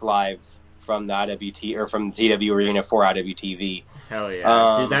taped live from the IWT or from the TW Arena for IWTV. Hell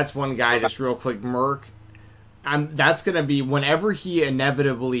yeah, dude! That's one guy. Just real quick, Merc. That's gonna be whenever he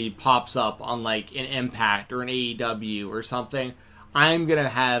inevitably pops up on like an Impact or an AEW or something. I'm gonna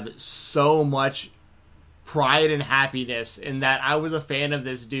have so much pride and happiness in that I was a fan of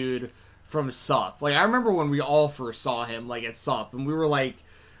this dude from SUP. Like I remember when we all first saw him like at SUP, and we were like,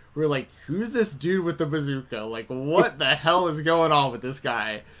 who's this dude with the bazooka? Like what the hell is going on with this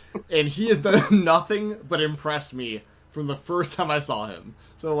guy? And he has done nothing but impress me from the first time I saw him.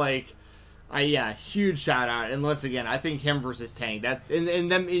 So like, huge shout out. And once again, I think him versus Tank, that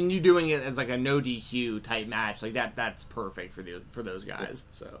and you doing it as like a no DQ type match, like that's perfect for those guys.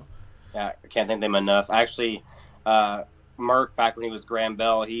 So yeah, I can't thank them enough. Actually, Merc, back when he was Graham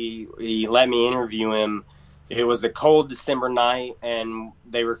Bell, he let me interview him. It was a cold December night, and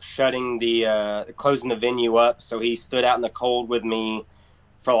they were closing the venue up, so he stood out in the cold with me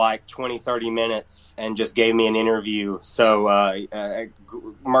for like 20-30 minutes and just gave me an interview. So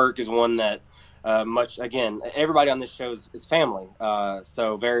Merc is one that everybody on this show is family.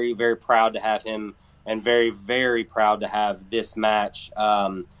 So very, very proud to have him, and very, very proud to have this match.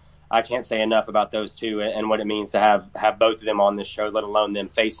 I can't say enough about those two and what it means to have both of them on this show, let alone them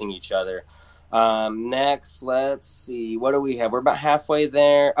facing each other. Next, let's see. What do we have? We're about halfway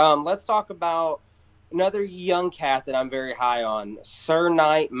there. Let's talk about another young cat that I'm very high on. Sir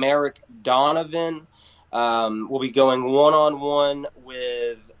Knight Merrick Donovan will be going one-on-one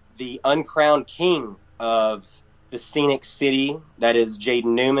with the uncrowned king of the Scenic City. That is Jaden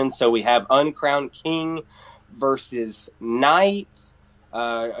Newman. So we have uncrowned king versus Knight.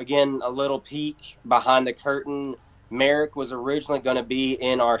 Again, a little peek behind the curtain. Merrick was originally going to be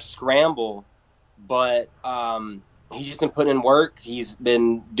in our scramble, but he's just been putting in work. He's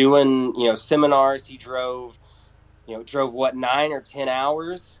been doing, seminars. He drove 9 or 10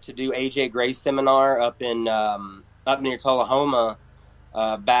 hours to do AJ Gray's seminar up near Tullahoma.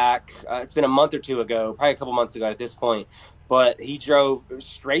 Back, it's been a month or two ago, probably a couple months ago at this point. But he drove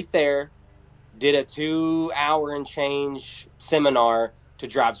straight there, did a 2-hour and change seminar to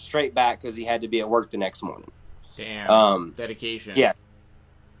drive straight back because he had to be at work the next morning. Damn. Dedication. Yeah.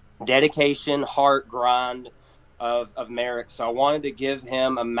 Dedication, heart, grind of Merrick. So I wanted to give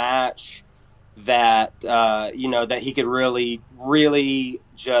him a match that, that he could really, really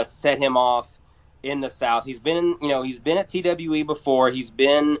just set him off in the South. He's been at TWE before. He's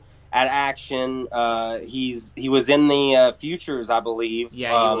been at Action. He was in the Futures, I believe. Yeah,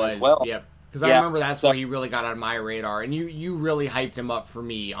 he was. As well. Yep. Because I remember that's where he really got on my radar, and you really hyped him up for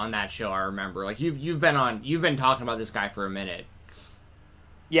me on that show. I remember, like you've been talking about this guy for a minute.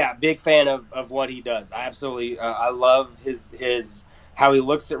 Yeah, big fan of what he does. I absolutely, I love his how he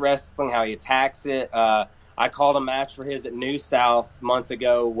looks at wrestling, how he attacks it. I called a match for his at New South months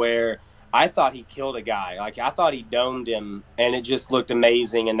ago where I thought he killed a guy. Like I thought he domed him, and it just looked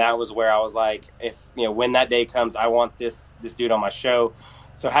amazing. And that was where I was like, when that day comes, I want this dude on my show.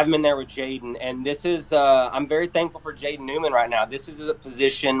 So have him in there with Jaden. And this is, I'm very thankful for Jaden Newman right now. This is a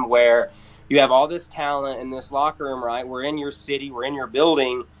position where you have all this talent in this locker room, right? We're in your city. We're in your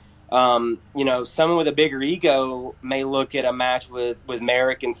building. Someone with a bigger ego may look at a match with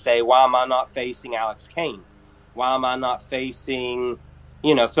Merrick and say, why am I not facing Alex Kane? Why am I not facing,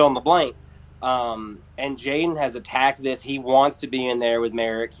 fill in the blank? And Jaden has attacked this. He wants to be in there with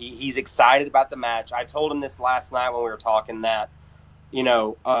Merrick. He's excited about the match. I told him this last night when we were talking that,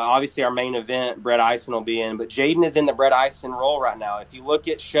 obviously our main event, Brett Eisen will be in, but Jaden is in the Brett Eisen role right now. If you look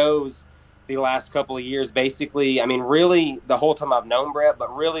at shows the last couple of years, basically, I mean, really the whole time I've known Brett,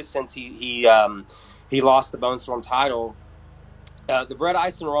 but really since he lost the Bone Storm title, the Brett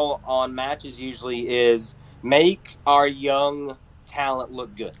Eisen role on matches usually is make our young talent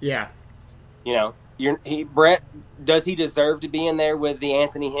look good. Yeah. Brett, does he deserve to be in there with the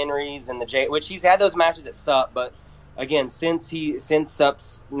Anthony Henrys and the which he's had those matches at SUP, but again, since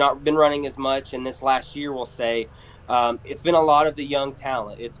Sup's not been running as much, and this last year, we'll say, it's been a lot of the young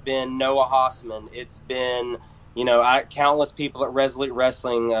talent. It's been Noah Hossman. It's been countless people at Resolute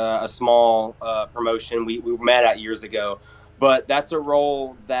Wrestling, a small promotion we met at years ago. But that's a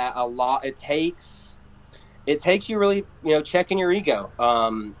role that it takes. It takes you really, checking your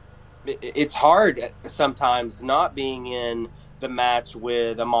ego. It's hard sometimes not being in the match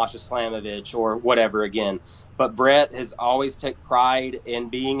with a Masha Slamovich or whatever again. But Brett has always taken pride in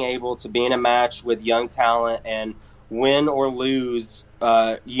being able to be in a match with young talent, and win or lose,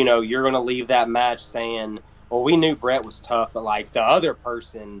 you're going to leave that match saying, well, we knew Brett was tough, but like the other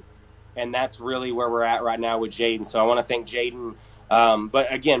person, and that's really where we're at right now with Jaden. So I want to thank Jaden.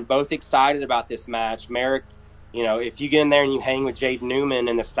 But again, both excited about this match. Merrick, if you get in there and you hang with Jaden Newman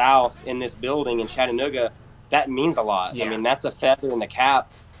in the South in this building in Chattanooga, that means a lot. Yeah. I mean, that's a feather in the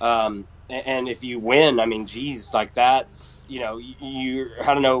cap. And if you win, I mean, geez, like that's, I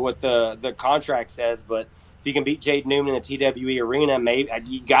don't know what the contract says, but if you can beat Jaden Newman in the TWE arena, maybe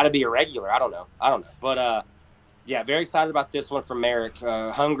you got to be a regular. I don't know. But yeah, very excited about this one from Merrick.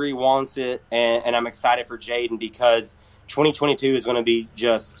 Hungry, wants it, and I'm excited for Jaden because 2022 is going to be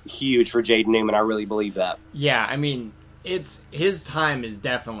just huge for Jaden Newman. I really believe that. Yeah, I mean, his time is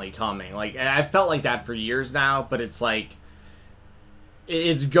definitely coming. Like, I felt like that for years now, but it's like,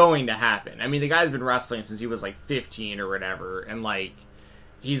 it's going to happen. I mean, the guy's been wrestling since he was like 15 or whatever, and like,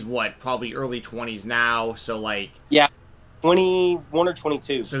 he's probably early 20s now, so like... Yeah, 21 or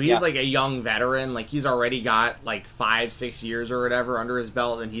 22. So he's like a young veteran, like he's already got like 5-6 years or whatever under his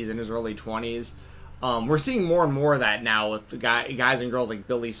belt, and he's in his early 20s. We're seeing more and more of that now with the guys and girls like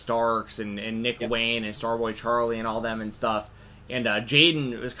Billy Starks and Nick Wayne and Starboy Charlie and all them and stuff. And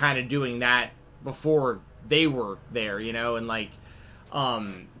Jaden was kind of doing that before they were there, and like...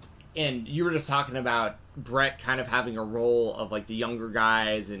 and you were just talking about Brett kind of having a role of like the younger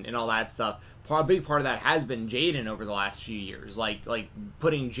guys and all that stuff. A big part of that has been Jaden over the last few years, like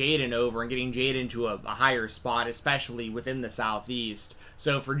putting Jaden over and getting Jaden to a higher spot, especially within the Southeast.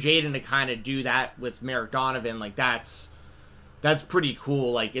 So for Jaden to kind of do that with Merrick Donovan, like that's pretty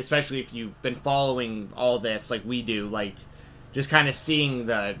cool. Like, especially if you've been following all this like we do, like just kind of seeing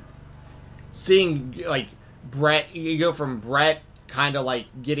like Brett, you go from Brett kind of like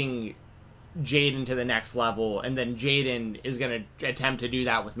getting Jaden to the next level, and then Jaden is going to attempt to do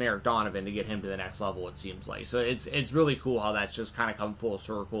that with Merrick Donovan to get him to the next level, it seems like. So it's really cool how that's just kind of come full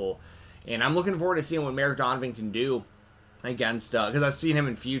circle, and I'm looking forward to seeing what Merrick Donovan can do against, because I've seen him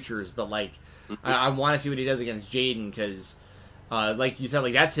in futures, but like I want to see what he does against Jaden, because like you said,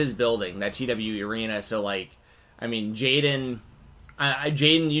 like that's his building, that TWE arena. So like, I mean, Jaden,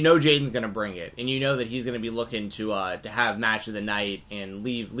 Jaden's gonna bring it, and that he's gonna be looking to have match of the night and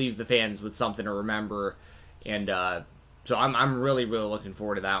leave the fans with something to remember, and so I'm really looking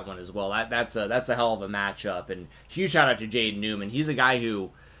forward to that one as well. That's a hell of a matchup, and huge shout out to Jaden Newman. He's a guy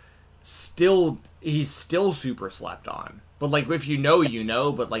who he's still super slept on, but like if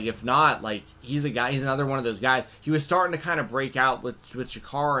but like if not, like he's another one of those guys. He was starting to kind of break out with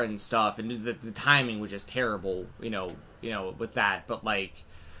Shikara and stuff, and the timing was just terrible, with that, but like,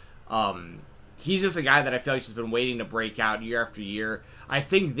 he's just a guy that I feel like has been waiting to break out year after year. I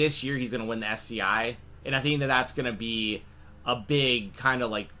think this year he's going to win the SCI, and I think that's going to be a big kind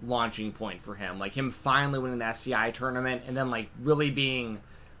of like launching point for him, like him finally winning the SCI tournament, and then like really being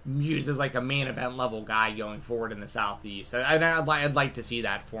used as like a main event level guy going forward in the Southeast. I'd like to see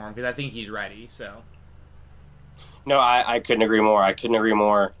that for him, because I think he's ready. So, no, I couldn't agree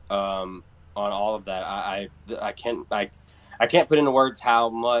more. On all of that. I can't put into words how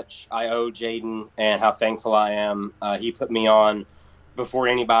much I owe Jaden and how thankful I am. He put me on before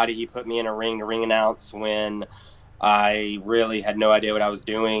anybody. He put me in a ring to ring announce when I really had no idea what I was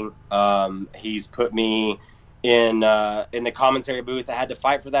doing. He's put me in the commentary booth. I had to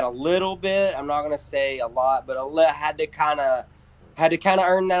fight for that a little bit. I'm not going to say a lot, but had to kind of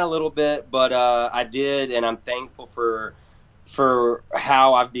earn that a little bit. But I did, and I'm thankful for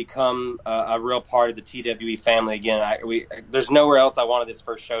how I've become a real part of the TWE family again. There's nowhere else I wanted this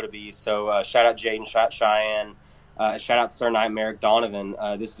first show to be. So shout out Jaden, shout out Cheyenne, shout out Sir Knight, Merrick Donovan.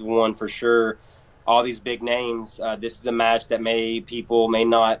 This is one for sure. All these big names. This is a match that people may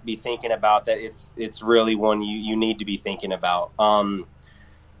not be thinking about. That it's really one you need to be thinking about.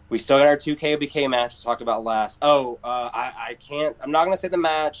 We still got our 2 KOBK match to talk about last. I'm not going to say the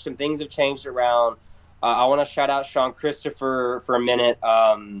match. Some things have changed around. I want to shout out Sean Christopher for a minute.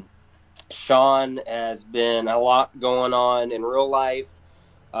 Sean has been a lot going on in real life.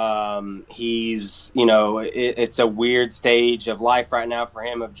 He's, it's a weird stage of life right now for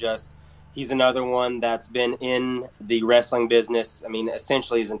him, of just He's another one that's been in the wrestling business. I mean,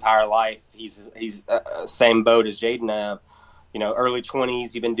 essentially his entire life. He's same boat as Jaden. Early 20s.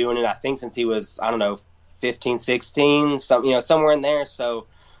 He's been doing it, I think, since he was, I don't know, 15, 16, somewhere in there. So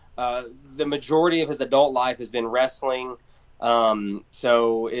the majority of his adult life has been wrestling.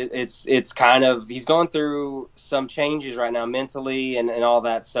 So it's kind of, he's going through some changes right now mentally and all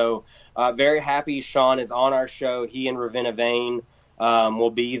that. So very happy Sean is on our show. He and Ravenna Vane will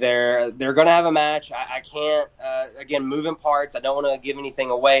be there. They're going to have a match. I can't, again, moving parts. I don't want to give anything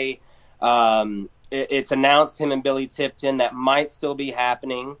away. It's announced him and Billy Tipton. That might still be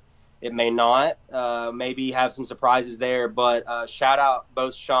happening. It may not. Maybe have some surprises there. But shout out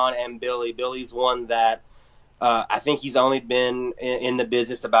both Sean and Billy. Billy's one that I think he's only been in the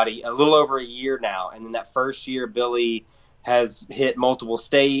business about a little over a year now. And in that first year, Billy has hit multiple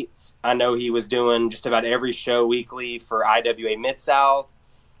states. I know he was doing just about every show weekly for IWA Mid-South,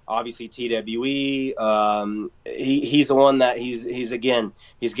 obviously TWE. He's the one that he's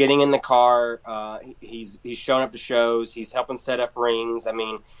getting in the car. He's showing up to shows. He's helping set up rings. I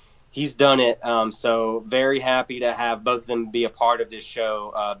mean, he's done it. So very happy to have both of them be a part of this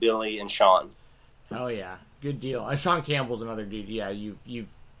show, Billy and Sean. Oh yeah, good deal. Sean Campbell's another dude. Yeah,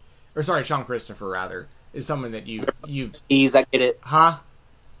 Sean Christopher rather. Is someone that you've S's, I get it. Huh?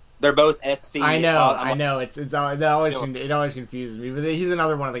 They're both SC. I know. It always confuses me. But he's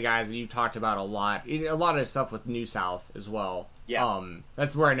another one of the guys that you've talked about a lot. A lot of stuff with New South as well. Yeah.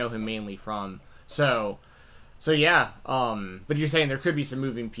 That's where I know him mainly from. So yeah. But you're saying there could be some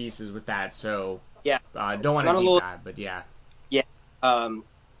moving pieces with that. So yeah. Don't want to be bad, but yeah. Yeah.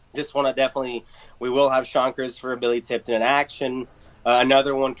 Just want to definitely. We will have Sean Christopher, Billy Tipton in action.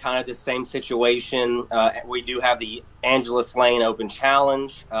 Another one, kind of the same situation. We do have the Angelus Lane Open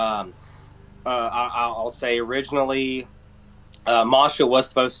Challenge. I'll say originally, Masha was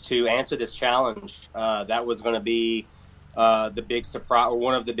supposed to answer this challenge. That was going to be the big surprise, or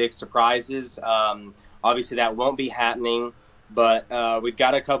one of the big surprises. Obviously, that won't be happening, but we've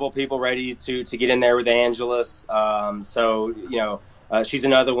got a couple people ready to get in there with Angelus. She's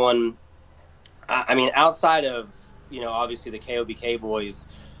another one. I mean, outside of obviously the KOBK boys,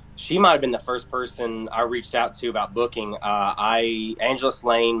 she might have been the first person I reached out to about booking. Angelus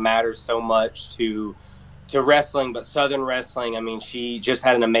Lane matters so much to wrestling, but Southern wrestling. I mean, she just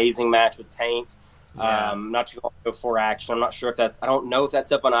had an amazing match with Tank. Yeah. Not too long before Action. I'm not sure I don't know if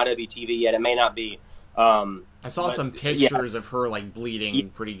that's up on IWTV yet. It may not be. I saw some pictures of her like bleeding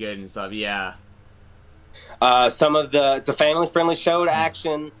pretty good and stuff. Yeah. It's a family friendly show to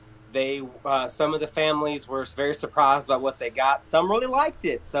Action. Some of the families were very surprised about what they got. Some really liked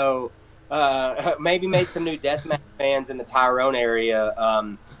it, so maybe made some new deathmatch fans in the Tyrone area.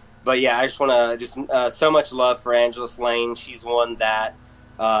 But yeah, I just want to so much love for Angelus Lane. She's one that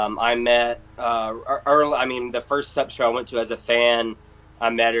I met early. I mean, the first sub show I went to as a fan, I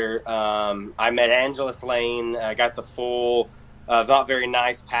met her. I met Angelus Lane. I got the full, not very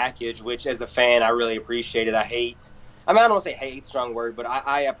nice package, which as a fan I really appreciated. I don't want to say hate, strong word, but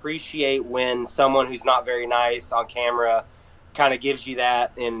I appreciate when someone who's not very nice on camera kind of gives you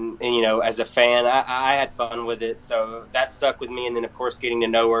that. And as a fan, I had fun with it. So that stuck with me. And then, of course, getting to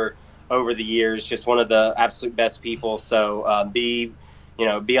know her over the years, just one of the absolute best people. So be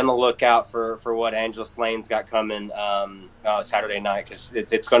on the lookout for what Angelus Lane's got coming Saturday night, because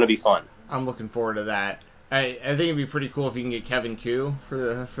it's going to be fun. I'm looking forward to that. I think it'd be pretty cool if you can get Kevin Koo for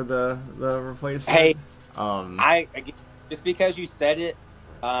the replacement. Hey. Just because you said it,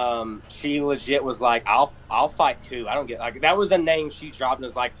 she legit was like, I'll fight Koo. I don't get, like, that was a name she dropped and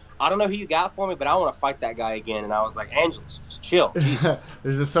was like, I don't know who you got for me, but I want to fight that guy again. And I was like, Angelus, just chill. Jesus.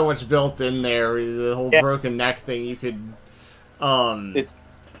 There's just so much built in there. The whole broken neck thing. You could. It's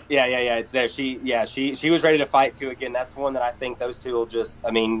it's there. She was ready to fight Koo again. That's one that I think those two will just,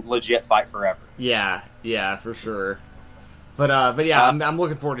 legit fight forever. Yeah, for sure. But yeah, I'm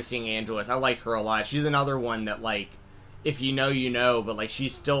looking forward to seeing Angelus. I like her a lot. She's another one that, like, if you know, you know, but like she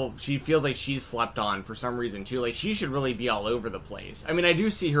feels like she's slept on for some reason too. Like, she should really be all over the place. I mean, I do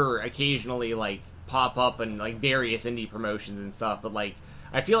see her occasionally like pop up in like various indie promotions and stuff, but like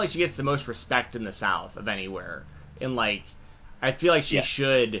I feel like she gets the most respect in the South of anywhere. And like I feel like she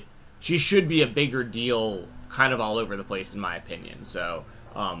should be a bigger deal kind of all over the place in my opinion. So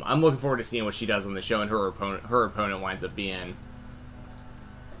I'm looking forward to seeing what she does on the show and her opponent winds up being.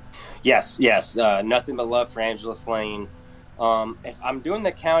 Yes. Nothing but love for Angelus Lane. If I'm doing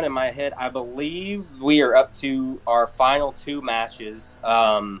the count in my head, I believe we are up to our final two matches.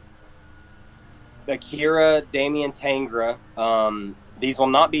 Akira, Damian Tangra. These will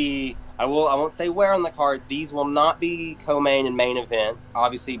not be. I won't say where on the card. These will not be co-main and main event.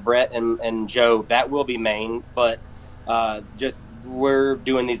 Obviously, Brett and Joe, that will be main, but just we're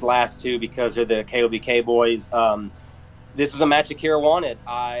doing these last two because they're the KOBK boys. This was a match Akira wanted.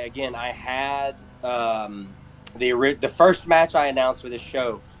 I had the first match I announced for this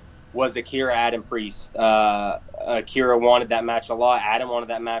show was Akira Adam Priest. Akira wanted that match a lot. Adam wanted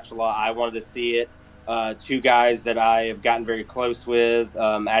that match a lot. I wanted to see it. Two guys that I have gotten very close with.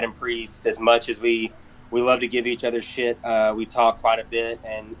 Adam Priest, as much as we love to give each other shit, we talk quite a bit,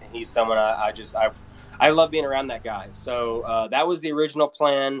 and he's someone I love being around that guy. So that was the original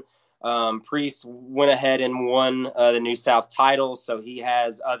plan. Priest went ahead and won the New South title, so he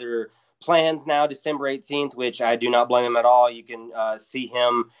has other plans now. December 18th, which I do not blame him at all. You can see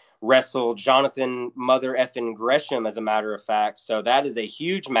him wrestle Jonathan Mother effing Gresham, as a matter of fact. So that is a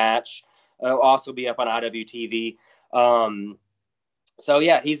huge match. It'll also be up on IWTV. So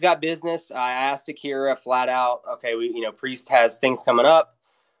yeah, he's got business. I asked Akira flat out, okay, Priest has things coming up.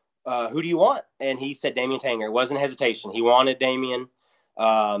 Who do you want? And he said Damien Tanger. It wasn't hesitation. He wanted Damien.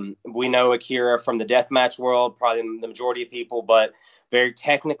 We know Akira from the deathmatch world, probably the majority of people, but very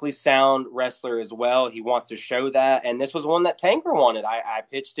technically sound wrestler as well. He wants to show that. And this was one that Tanger wanted. I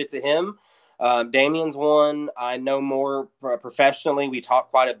pitched it to him. Damien's one I know more professionally. We talk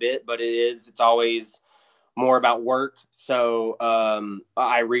quite a bit, but it's always more about work. So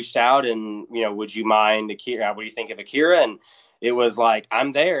I reached out and, would you mind Akira? What do you think of Akira? And it was like,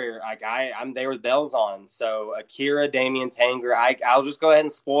 I'm there. I'm there with bells on. So Akira, Damien Tanger, I'll just go ahead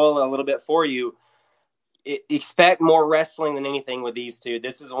and spoil a little bit for you. Expect more wrestling than anything with these two.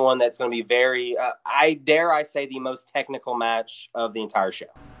 This is one that's going to be very, I say, the most technical match of the entire show.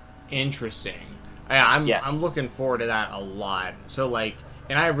 Interesting. Yeah, I'm looking forward to that a lot. So and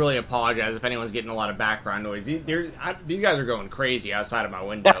I really apologize if anyone's getting a lot of background noise. These guys are going crazy outside of my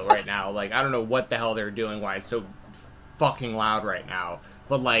window right now. I don't know what the hell they're doing, why it's so fucking loud right now.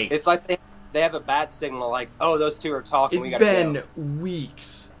 But it's like they have a bat signal. Oh, those two are talking. It's been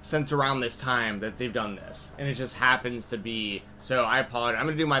weeks since around this time that they've done this, and it just happens to be. So I apologize. I'm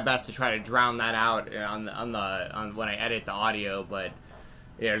gonna do my best to try to drown that out on when I edit the audio, but.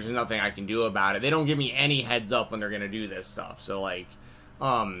 Yeah, there's nothing I can do about it. They don't give me any heads up when they're gonna do this stuff. So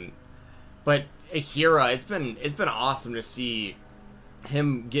but Akira, it's been awesome to see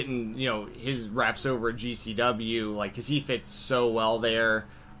him getting his reps over at GCW, because he fits so well there.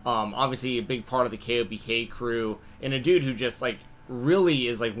 Obviously a big part of the KOBK crew, and a dude who just really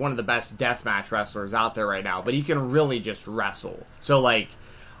is one of the best deathmatch wrestlers out there right now. But he can really just wrestle. So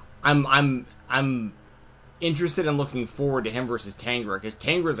I'm interested in looking forward to him versus Tanger, because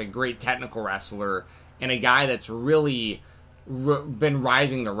Tanger is a great technical wrestler and a guy that's really been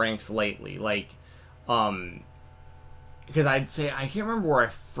rising the ranks lately. Because I'd say I can't remember where I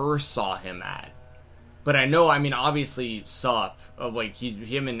first saw him at, but I know, obviously Sup,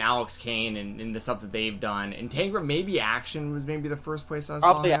 him and Alex Kane and the stuff that they've done, and Tanger, maybe Action was maybe the first place I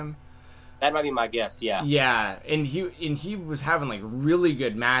saw him. That might be my guess. Yeah. Yeah, and he was having really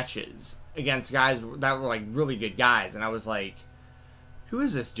good matches against guys that were really good guys, and I was like, who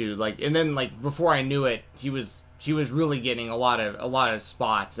is this dude? And then before I knew it, he was really getting a lot of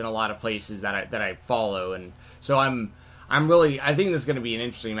spots in a lot of places that I follow, and so I think this is going to be an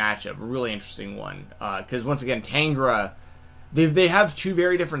interesting matchup, a really interesting one, because once again, Tangra, they have two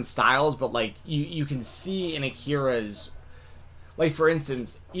very different styles, but you can see in Akira's. For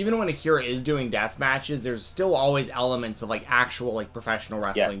instance, even when Akira is doing death matches, there's still always elements of actual professional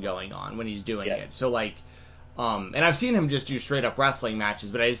wrestling going on when he's doing it. So and I've seen him just do straight up wrestling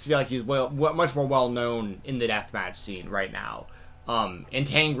matches, but I just feel like he's much more well known in the deathmatch scene right now. And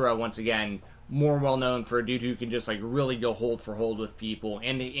Tangra, once again, more well known for a dude who can just really go hold for hold with people,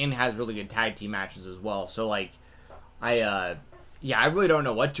 and has really good tag team matches as well. So I really don't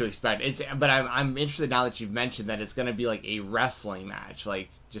know what to expect. But I'm interested now that you've mentioned that it's going to be a wrestling match,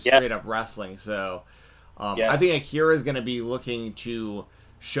 just straight up wrestling. So I think Akira is going to be looking to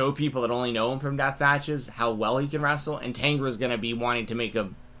show people that only know him from death matches how well he can wrestle, and Tanger is going to be wanting to make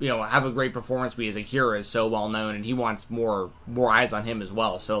have a great performance because Akira is so well known, and he wants more eyes on him as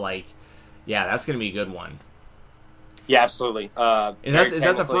well. So that's going to be a good one. Yeah, absolutely. Is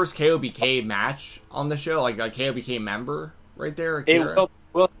that the first KOBK match on the show? A KOBK member? Right there, Akira.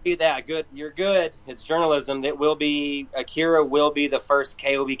 We'll see that. Good, you're good. It's journalism. Akira will be the first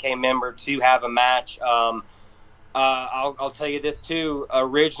KOBK member to have a match. I'll tell you this too.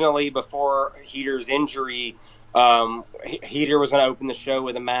 Originally, before Heater's injury, Heater was going to open the show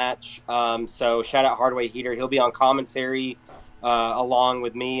with a match. So shout out Hardaway Heater. He'll be on commentary along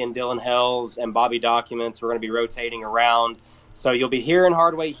with me and Dylan Hells and Bobby Documents. We're going to be rotating around. So you'll be hearing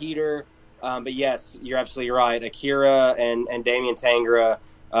Hardway Heater. But yes, you're absolutely right. Akira and Damian Tangra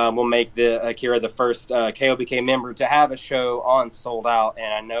will make the Akira the first KOBK member to have a show on Sold Out,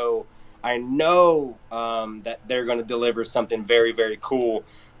 and I know that they're going to deliver something very, very cool.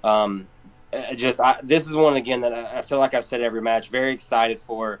 This is one again that I feel like I've said every match. Very excited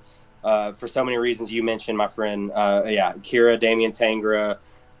for so many reasons you mentioned, my friend. Akira, Damian Tangra,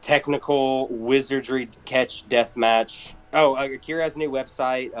 technical wizardry catch death match. Oh, Akira has a new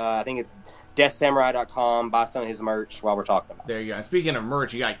website. I think it's deathsamurai.com. Buy some of his merch while we're talking about it. There you go. And speaking of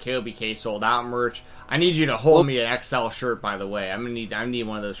merch, you got KOBK Sold Out merch. I need you to hold me an XL shirt, by the way. I need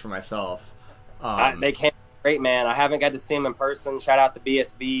one of those for myself. They came great, man. I haven't got to see them in person. Shout out to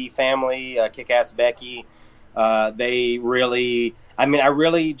BSB family, Kick-Ass Becky. They really, I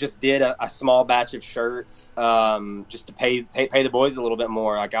really just did a small batch of shirts just to pay the boys a little bit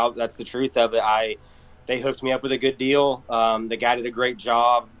more. That's the truth of it. They hooked me up with a good deal. The guy did a great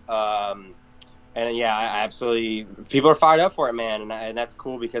job. And yeah, I absolutely, people are fired up for it, man. And that's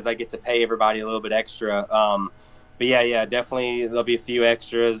cool because I get to pay everybody a little bit extra. But yeah, definitely there'll be a few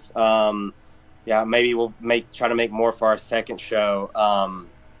extras. Maybe we'll try to make more for our second show.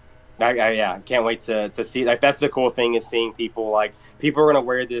 I can't wait to see. Like, that's the cool thing, is seeing people are going to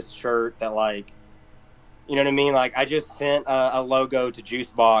wear this shirt that, like, you know what I mean? Like, I just sent a logo to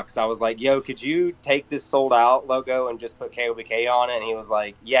Juicebox. I was like, yo, could you take this Sold Out logo and just put KOBK on it? And he was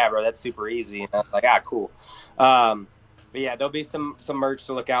like, yeah, bro, that's super easy. And I was like, cool. But yeah, there'll be some merch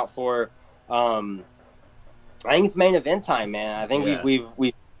to look out for. I think it's main event time, man. I think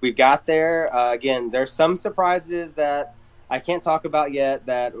we've got there. Again, there's some surprises that I can't talk about yet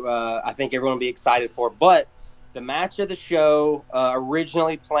that I think everyone will be excited for. But the match of the show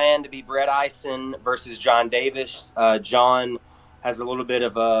originally planned to be Brett Ison versus John Davis. John has a little bit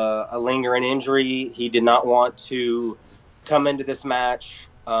of a lingering injury. He did not want to come into this match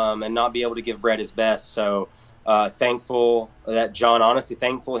and not be able to give Brett his best. So thankful that John, honestly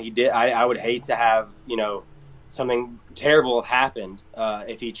thankful he did. I would hate to have, something terrible happened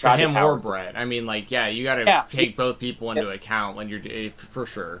if he tried to him to or Brett. I mean, like, you got to take both people into account when you're for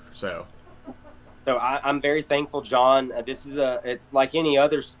sure. So I'm very thankful, John. It's like any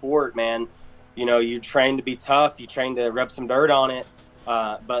other sport, man. You train to be tough. You train to rub some dirt on it.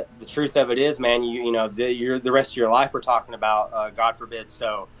 But the truth of it is, man, you're the rest of your life we're talking about, God forbid.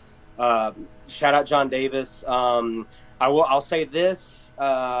 So shout out John Davis. I'll say this.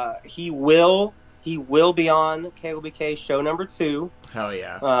 He will be on KOBK show number 2. Hell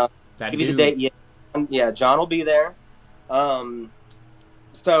yeah. Give you the date yet. Yeah, John will be there.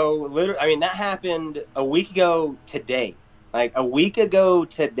 So literally, that happened a week ago today. Like a week ago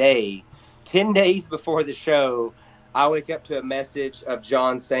today, 10 days before the show, I wake up to a message of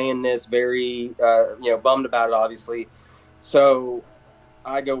John saying this, very, bummed about it, obviously. So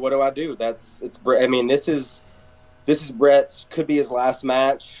I go, what do I do? This is Brett's, could be his last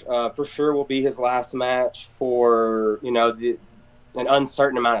match. For sure will be his last match for, an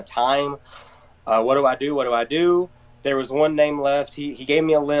uncertain amount of time. What do I do? There was one name left. He gave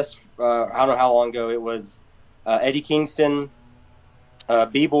me a list. I don't know how long ago it was. Eddie Kingston,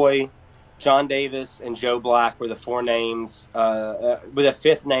 B-Boy, John Davis, and Joe Black were the 4 names, with a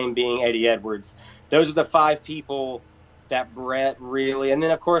 5th name being Eddie Edwards. Those are the 5 people that Brett really. And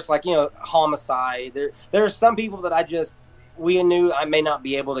then, of course, Homicide. There are some people that we knew I may not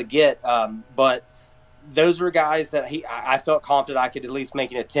be able to get, but those were guys that I felt confident I could at least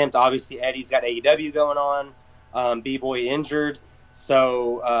make an attempt. Obviously, Eddie's got AEW going on. B-Boy injured,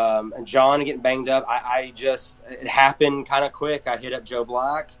 so John getting banged up. It happened kind of quick. I hit up Joe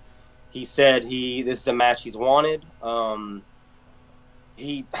Black. He said this is a match he's wanted.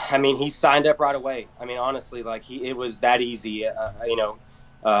 He signed up right away. Honestly, it was that easy.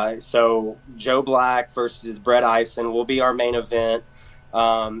 So Joe Black versus Brett Ison will be our main event.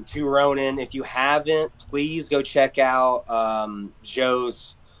 To Ronin, if you haven't, please go check out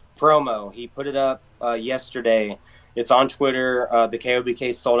Joe's promo. He put it up yesterday. It's on Twitter, the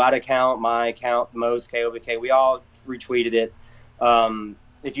KOBK Sold Out account, my account, Mo's KOBK. We all retweeted it.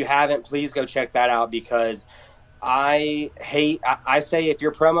 If you haven't, please go check that out, because I say if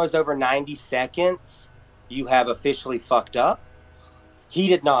your promo's over 90 seconds, you have officially fucked up. He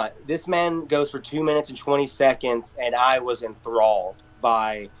did not. This man goes for 2 minutes and 20 seconds, and I was enthralled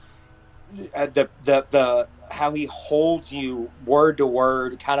by the how he holds you word to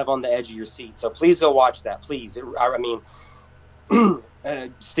word, kind of on the edge of your seat. So please go watch that, please.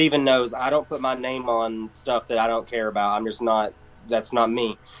 Steven knows I don't put my name on stuff that I don't care about. That's not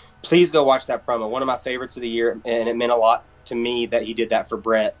me. Please go watch that promo. One of my favorites of the year, and it meant a lot to me that he did that for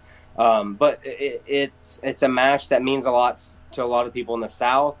Brett. But it's a match that means a lot to a lot of people in the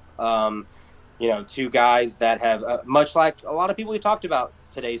South. You know, two guys that have, much like a lot of people we talked about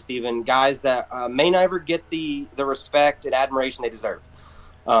today, Stephen, guys that may never get the respect and admiration they deserve.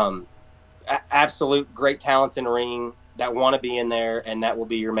 Absolute great talents in the ring that want to be in there, and that will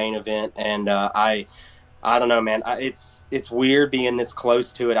be your main event. And I don't know, man. It's weird being this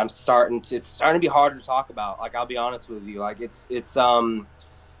close to it. It's starting to be harder to talk about. Like, I'll be honest with you. Like,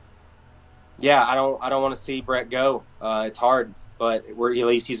 yeah, I don't want to see Brett go. It's hard, but at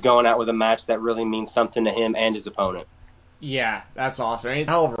least he's going out with a match that really means something to him and his opponent. Yeah, that's awesome. I mean, it's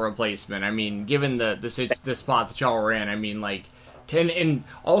a hell of a replacement. I mean, given the spot that y'all were in, I mean, like, and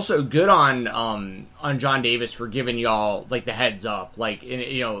also good on John Davis for giving y'all like the heads up. Like,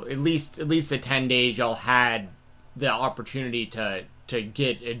 you know, at least the 10 days y'all had the opportunity to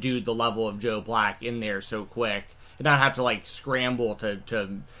get a dude the level of Joe Black in there so quick and not have to like scramble to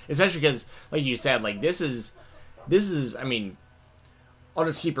especially because, like you said, like this is I mean, I'll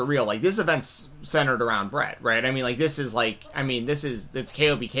just keep it real. Like, this event's centered around Brett, right? I mean, like, it's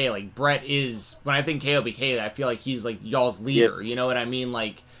KOBK. Like, Brett is, when I think KOBK, I feel like he's, like, y'all's leader. Yes. You know what I mean?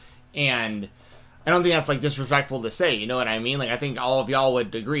 Like, and I don't think that's, like, disrespectful to say. You know what I mean? Like, I think all of y'all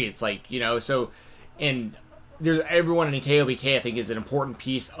would agree. It's like, you know, so, and there's everyone in KOBK, I think, is an important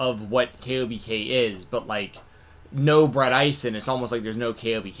piece of what KOBK is. But, like, no Brett Ison, it's almost like there's no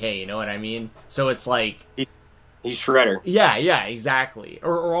KOBK. You know what I mean? So it's like... He's Shredder. Yeah, exactly.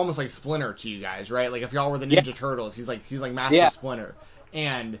 Or almost like Splinter to you guys, right? Like if y'all were the Ninja Turtles, he's like Master Splinter.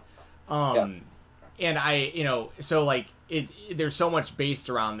 And and I, you know, so like there's so much based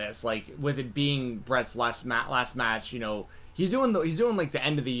around this, like with it being Brett's last match, you know, he's doing like the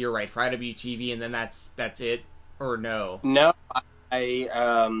end of the year right for IWTV, and then that's it, or no? No,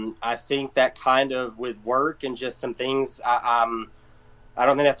 I think that kind of with work and just some things, I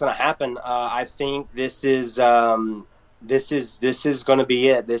don't think that's going to happen. I think this is going to be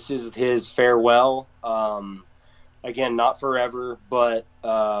it. This is his farewell. Again, not forever, but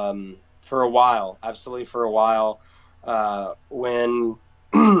for a while, absolutely for a while. When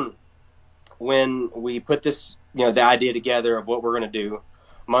we put this, you know, the idea together of what we're going to do,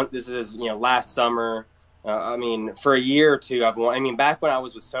 this is, you know, last summer. I mean, for a year or two, back when I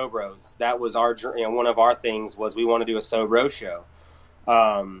was with Sobros, that was our, you know, one of our things was we want to do a Sobro show.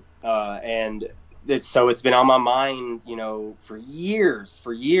 And it's been on my mind, you know, for years,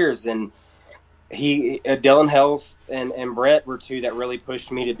 and Dylan Hells and Brett were two that really pushed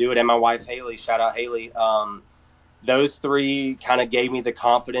me to do it. And my wife, Haley, shout out Haley. Those three kind of gave me the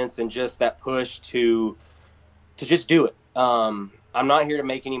confidence and just that push to just do it. I'm not here to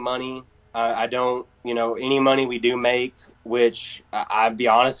make any money. I don't, you know, any money we do make, which I'll be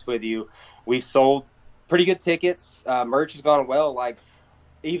honest with you, we've sold pretty good tickets. Merch has gone well. Like,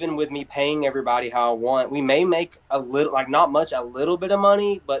 even with me paying everybody how I want, we may make a little, like not much, a little bit of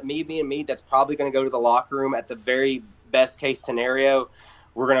money, but me being me, that's probably going to go to the locker room. At the very best case scenario,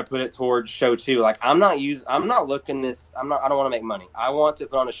 we're going to put it towards show 2. Like, I don't want to make money. I want to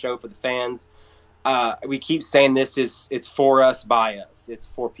put on a show for the fans. We keep saying it's for us, by us. It's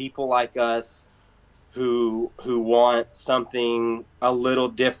for people like us who want something a little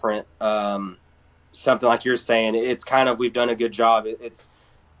different. Something like you're saying, it's kind of, we've done a good job.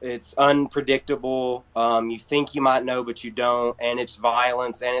 It's unpredictable. You think you might know, but you don't. And it's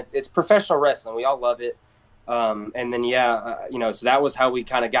violence, and it's professional wrestling. We all love it. And then, you know, so that was how we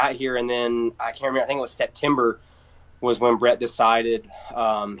kind of got here. And then I can't remember, I think it was September was when Brett decided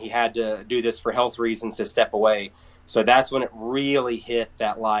he had to do this for health reasons to step away. So that's when it really hit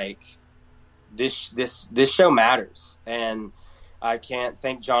that, like, this show matters. And I can't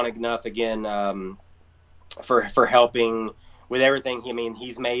thank John enough again for helping with everything.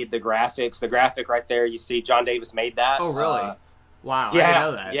 He's made the graphics. The graphic right there, you see, John Davis made that. Oh, really? Wow, yeah, I didn't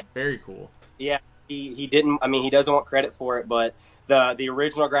know that. Yeah. Very cool. Yeah, he didn't. I mean, he doesn't want credit for it, but the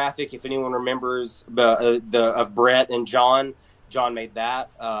original graphic, if anyone remembers, of Brett and John made that.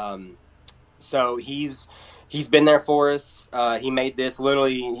 So he's been there for us. He made this,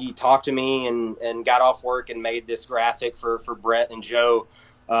 literally, he talked to me and got off work and made this graphic for Brett and Joe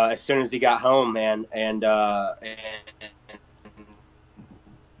as soon as he got home, man. And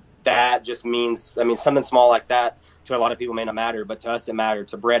that just means, I mean, something small like that to a lot of people may not matter, but to us it mattered.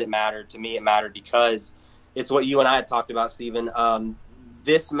 To Brett it mattered. To me it mattered because it's what you and I had talked about, Stephen.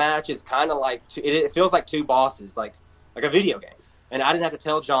 This match is kind of like, it feels like two bosses, like a video game. And I didn't have to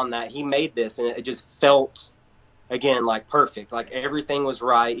tell John that. He made this, and it just felt, again, like perfect. Like everything was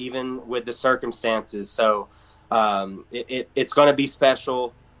right, even with the circumstances. So it's going to be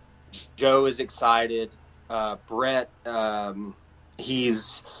special. Joe is excited. Brett,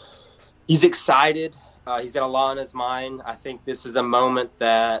 he's excited. He's got a lot on his mind. I think this is a moment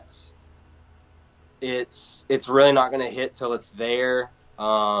that it's really not going to hit till it's there.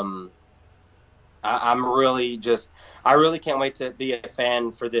 I'm really just I really can't wait to be a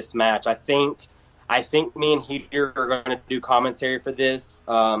fan for this match. I think me and Heater are going to do commentary for this,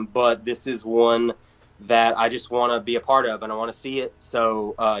 but this is one that I just want to be a part of and I want to see it.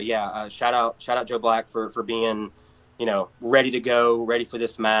 So shout out Joe Black for being ready to go, ready for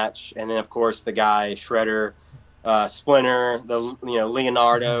this match, and then of course the guy Shredder, Splinter, the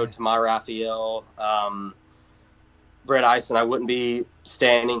Leonardo, Tamar Raphael. Brett Ison, I wouldn't be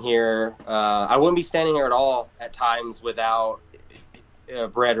standing here. I wouldn't be standing here at all at times without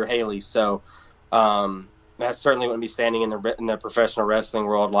Brett or Haley. So I certainly wouldn't be standing in the professional wrestling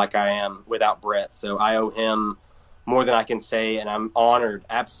world like I am without Brett. So I owe him more than I can say, and I'm honored,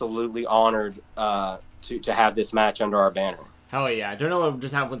 absolutely honored, to have this match under our banner. Hell yeah! I don't know what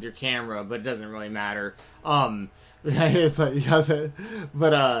just happened with your camera, but it doesn't really matter. It's like,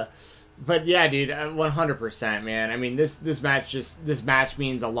 but yeah, dude, 100%, man. I mean, this match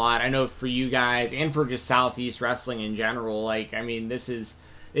means a lot. I know for you guys and for just Southeast wrestling in general. Like, I mean, this is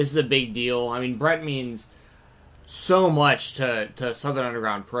a big deal. I mean, Brett means so much to Southern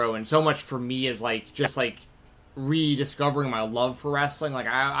Underground Pro, and so much for me is just rediscovering my love for wrestling. Like,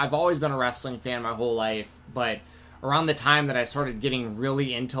 I've always been a wrestling fan my whole life, but around the time that I started getting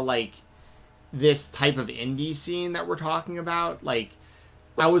really into this type of indie scene that we're talking about,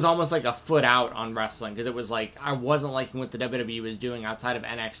 I was almost a foot out on wrestling because it was I wasn't liking what the WWE was doing outside of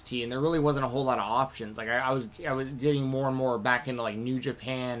NXT, and there really wasn't a whole lot of options. I was getting more and more back into New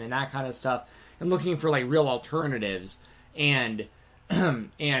Japan and that kind of stuff, and looking for real alternatives. And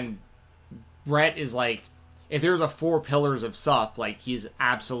and Brett is if there's a 4 pillars of SUP, he's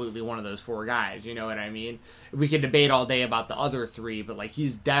absolutely one of those 4 guys. You know what I mean? We could debate all day about the other 3, but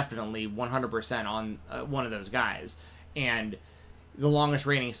he's definitely 100% on one of those guys. And the longest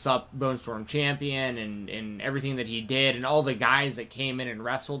reigning SUP Bone Storm champion, and everything that he did, and all the guys that came in and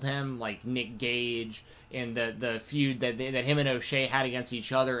wrestled him, like Nick Gage, and the feud that him and O'Shea had against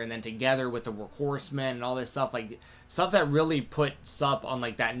each other, and then together with the Workhorsemen and all this stuff, stuff that really put SUP on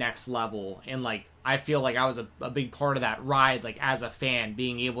that next level. And I feel I was a big part of that ride, as a fan,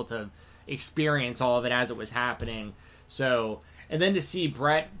 being able to experience all of it as it was happening. So, and then to see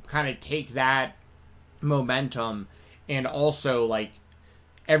Brett kind of take that momentum, and also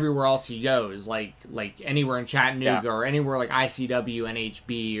everywhere else he goes, like anywhere in Chattanooga, or anywhere ICW,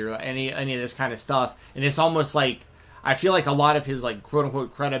 NHB, or any of this kind of stuff. And it's almost I feel a lot of his quote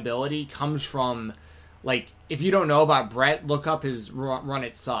unquote credibility comes from if you don't know about Brett, look up his run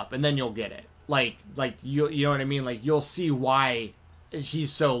at SUP, and then you'll get it. You know what I mean? You'll see why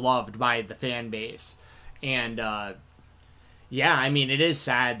he's so loved by the fan base. And yeah, I mean, it is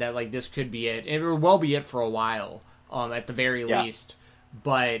sad that this could be it. It will be it for a while. At the very least,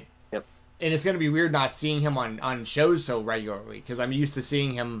 but and it's going to be weird not seeing him on shows so regularly, because I'm used to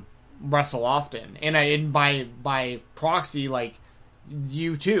seeing him wrestle often, and by proxy,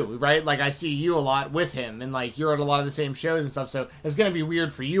 you too, right? I see you a lot with him, and you're at a lot of the same shows and stuff. So it's going to be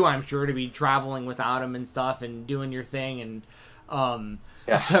weird for you, I'm sure, to be traveling without him and stuff, and doing your thing, and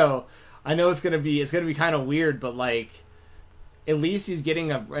so I know it's going to be kind of weird, but at least he's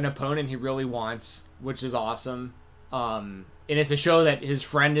getting an opponent he really wants, which is awesome. And it's a show that his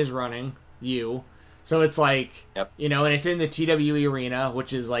friend is running, so it's and it's in the TWE arena,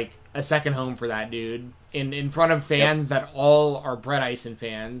 which is a second home for that dude, in front of fans that all are Brett Ison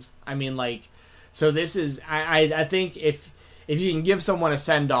fans. I mean, so this is, I think if you can give someone a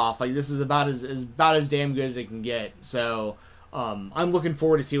send off, this is about as damn good as it can get. So I'm looking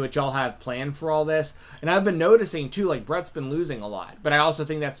forward to see what y'all have planned for all this. And I've been noticing too, Brett's been losing a lot, but I also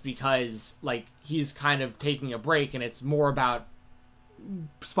think that's because he's kind of taking a break, and it's more about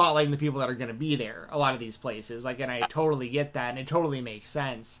spotlighting the people that are going to be there a lot of these places. And I totally get that, and it totally makes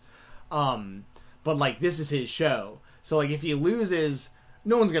sense. But this is his show, so if he loses,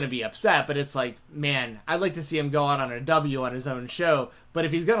 no one's going to be upset, but it's man, I'd like to see him go out on a W on his own show. But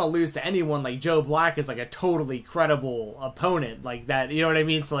if he's going to lose to anyone, Joe Black is a totally credible opponent that, you know what I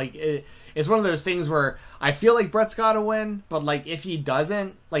mean? So it's one of those things where I feel Brett's got to win, but if he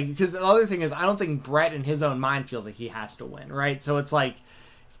doesn't, because the other thing is, I don't think Brett in his own mind feels he has to win, right? So it's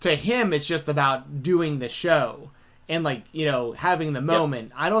to him, it's just about doing the show and having the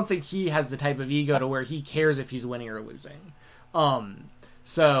moment. I don't think he has the type of ego to where he cares if he's winning or losing.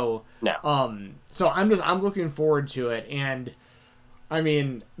 So no. So I'm looking forward to it, and I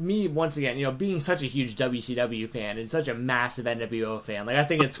mean, me, once again, being such a huge WCW fan and such a massive NWO fan, like, I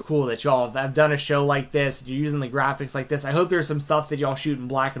think it's cool that y'all have done a show like this, you're using the graphics like this. I hope there's some stuff that y'all shoot in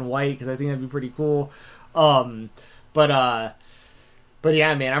black and white, because I think that'd be pretty cool. But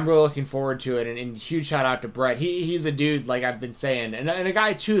yeah, man, I'm really looking forward to it, and huge shout out to Brett. He's a dude, like I've been saying, and a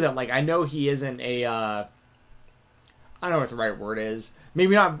guy, too, that, like, I know he isn't I don't know what the right word is.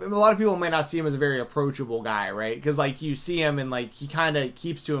 Maybe not. A lot of people might not see him as a very approachable guy, right? Because, like, you see him and, like, he kind of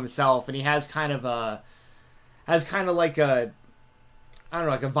keeps to himself, and he has kind of like a, I don't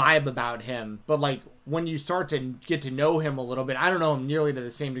know, like a vibe about him. But, like, when you start to get to know him a little bit, I don't know him nearly to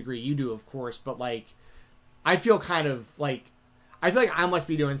the same degree you do, of course, but, like, I feel kind of like, I feel like I must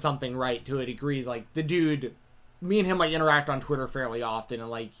be doing something right to a degree. Like, the dude, me and him, like, interact on Twitter fairly often, and,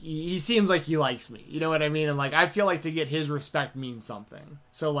 like, he seems like he likes me, you know what I mean? And, like, I feel like to get his respect means something.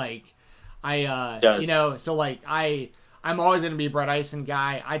 So, like, so, like, I'm always going to be a Brett Ison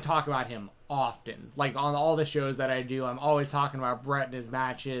guy. I talk about him often. Like, on all the shows that I do, I'm always talking about Brett and his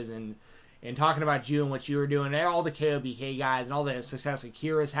matches, and talking about you and what you were doing, and all the KOBK guys, and all the success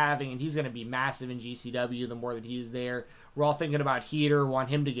Akira's having, and he's going to be massive in GCW the more that he's there. We're all thinking about Heater, want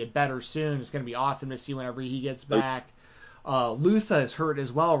him to get better soon. It's going to be awesome to see whenever he gets back. Lutha is hurt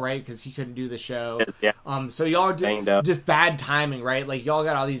as well, right? Because he couldn't do the show. Yeah. So y'all just bad timing, right? Like, y'all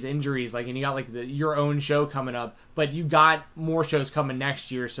got all these injuries, like, and you got, like, your own show coming up, but you got more shows coming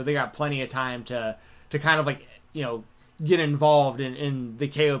next year, so they got plenty of time to kind of, like, get involved in the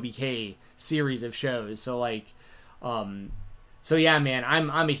KOBK series of shows. So, like, so yeah, man,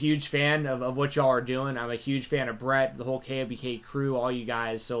 I'm a huge fan of what y'all are doing. I'm a huge fan of Brett, the whole KOBK crew, all you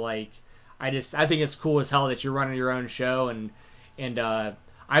guys. So, like, I think it's cool as hell that you're running your own show, and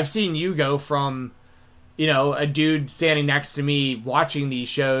I've seen you go from, a dude standing next to me watching these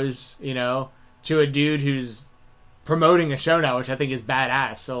shows, to a dude who's promoting a show now, which I think is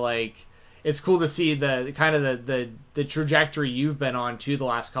badass. So, like, it's cool to see the kind of the trajectory you've been on too the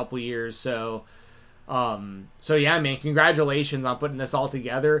last couple years. So yeah, man, congratulations on putting this all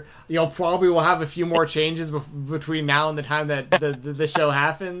together. You'll probably will have a few more changes between now and the time that the show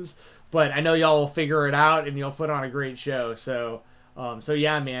happens, but I know y'all will figure it out and you'll put on a great show. So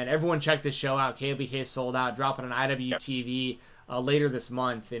yeah, man, everyone check this show out. KOBK Sold Out, dropping on IWTV later this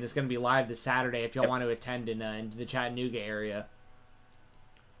month, and it's going to be live this Saturday if y'all want to attend in the Chattanooga area.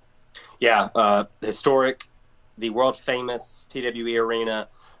 Yeah, historic, the world famous TWE Arena.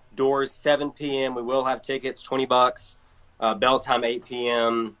 Doors 7 p.m. We will have tickets, $20. Bell time 8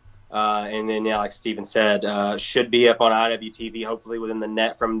 p.m. And then, yeah, like Steven said, should be up on IWTV, hopefully within the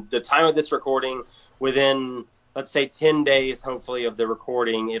net from the time of this recording. Within, let's say, 10 days, hopefully, of the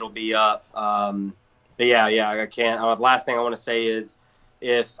recording, it'll be up. But yeah, I can't. Last thing I want to say is,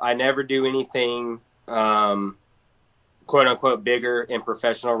 if I never do anything, quote unquote, bigger in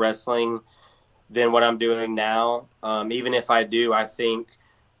professional wrestling than what I'm doing now, even if I do, I think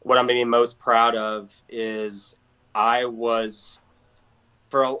what I'm going to be most proud of is I was,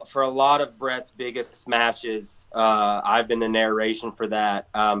 for a lot of Brett's biggest matches, I've been the narration for that,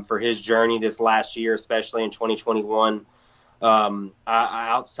 for his journey this last year, especially in 2021.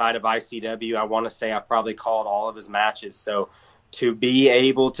 Outside of ICW, I want to say I probably called all of his matches. So to be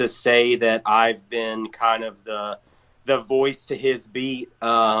able to say that I've been kind of the voice to his beat,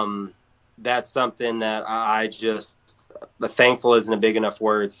 that's something that I just, the thankful isn't a big enough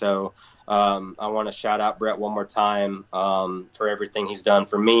word. So I want to shout out Brett one more time for everything he's done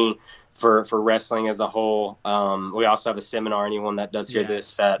for me, for wrestling as a whole. We also have a seminar. Anyone that does hear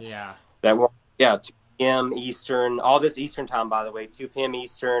this, 2 p.m. Eastern, all this Eastern time, by the way, 2 p.m.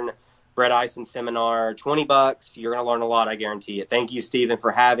 Eastern, Brett Ison seminar, $20. You're going to learn a lot, I guarantee it. Thank you, Steven,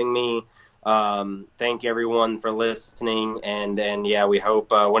 for having me. Thank everyone for listening, and yeah, we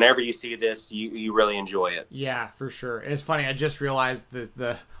hope whenever you see this, you really enjoy it. Yeah, for sure. And it's funny, I just realized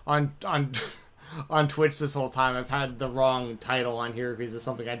that on Twitch this whole time I've had the wrong title on here because it's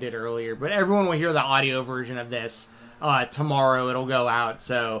something I did earlier, but everyone will hear the audio version of this tomorrow. It'll go out.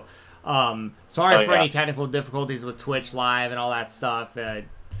 So sorry for any technical difficulties with Twitch Live and all that stuff.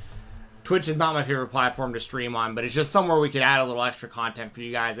 Twitch is not my favorite platform to stream on, but it's just somewhere we could add a little extra content for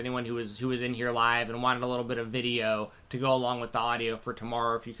you guys. Anyone who was in here live and wanted a little bit of video to go along with the audio for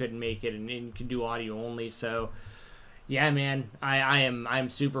tomorrow, if you couldn't make it, and you can do audio only. So, yeah, man, I'm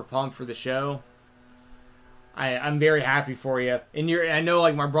super pumped for the show. I'm very happy for you, and I know,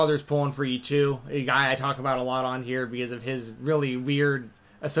 like, my brother's pulling for you too. A guy I talk about a lot on here because of his really weird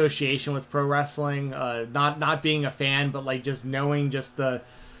association with pro wrestling. Not being a fan, but like just knowing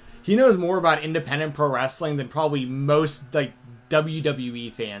he knows more about independent pro wrestling than probably most, like,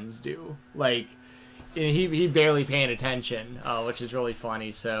 WWE fans do. Like, he barely paying attention, which is really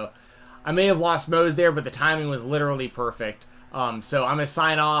funny. So I may have lost Mose there, but the timing was literally perfect. So I'm gonna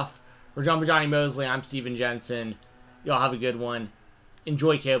sign off for Jumpin' Johnny Mosley. I'm Steven Jensen. Y'all have a good one.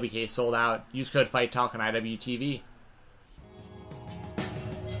 Enjoy KOBK Sold Out. Use code FIGHT TALK on IWTV.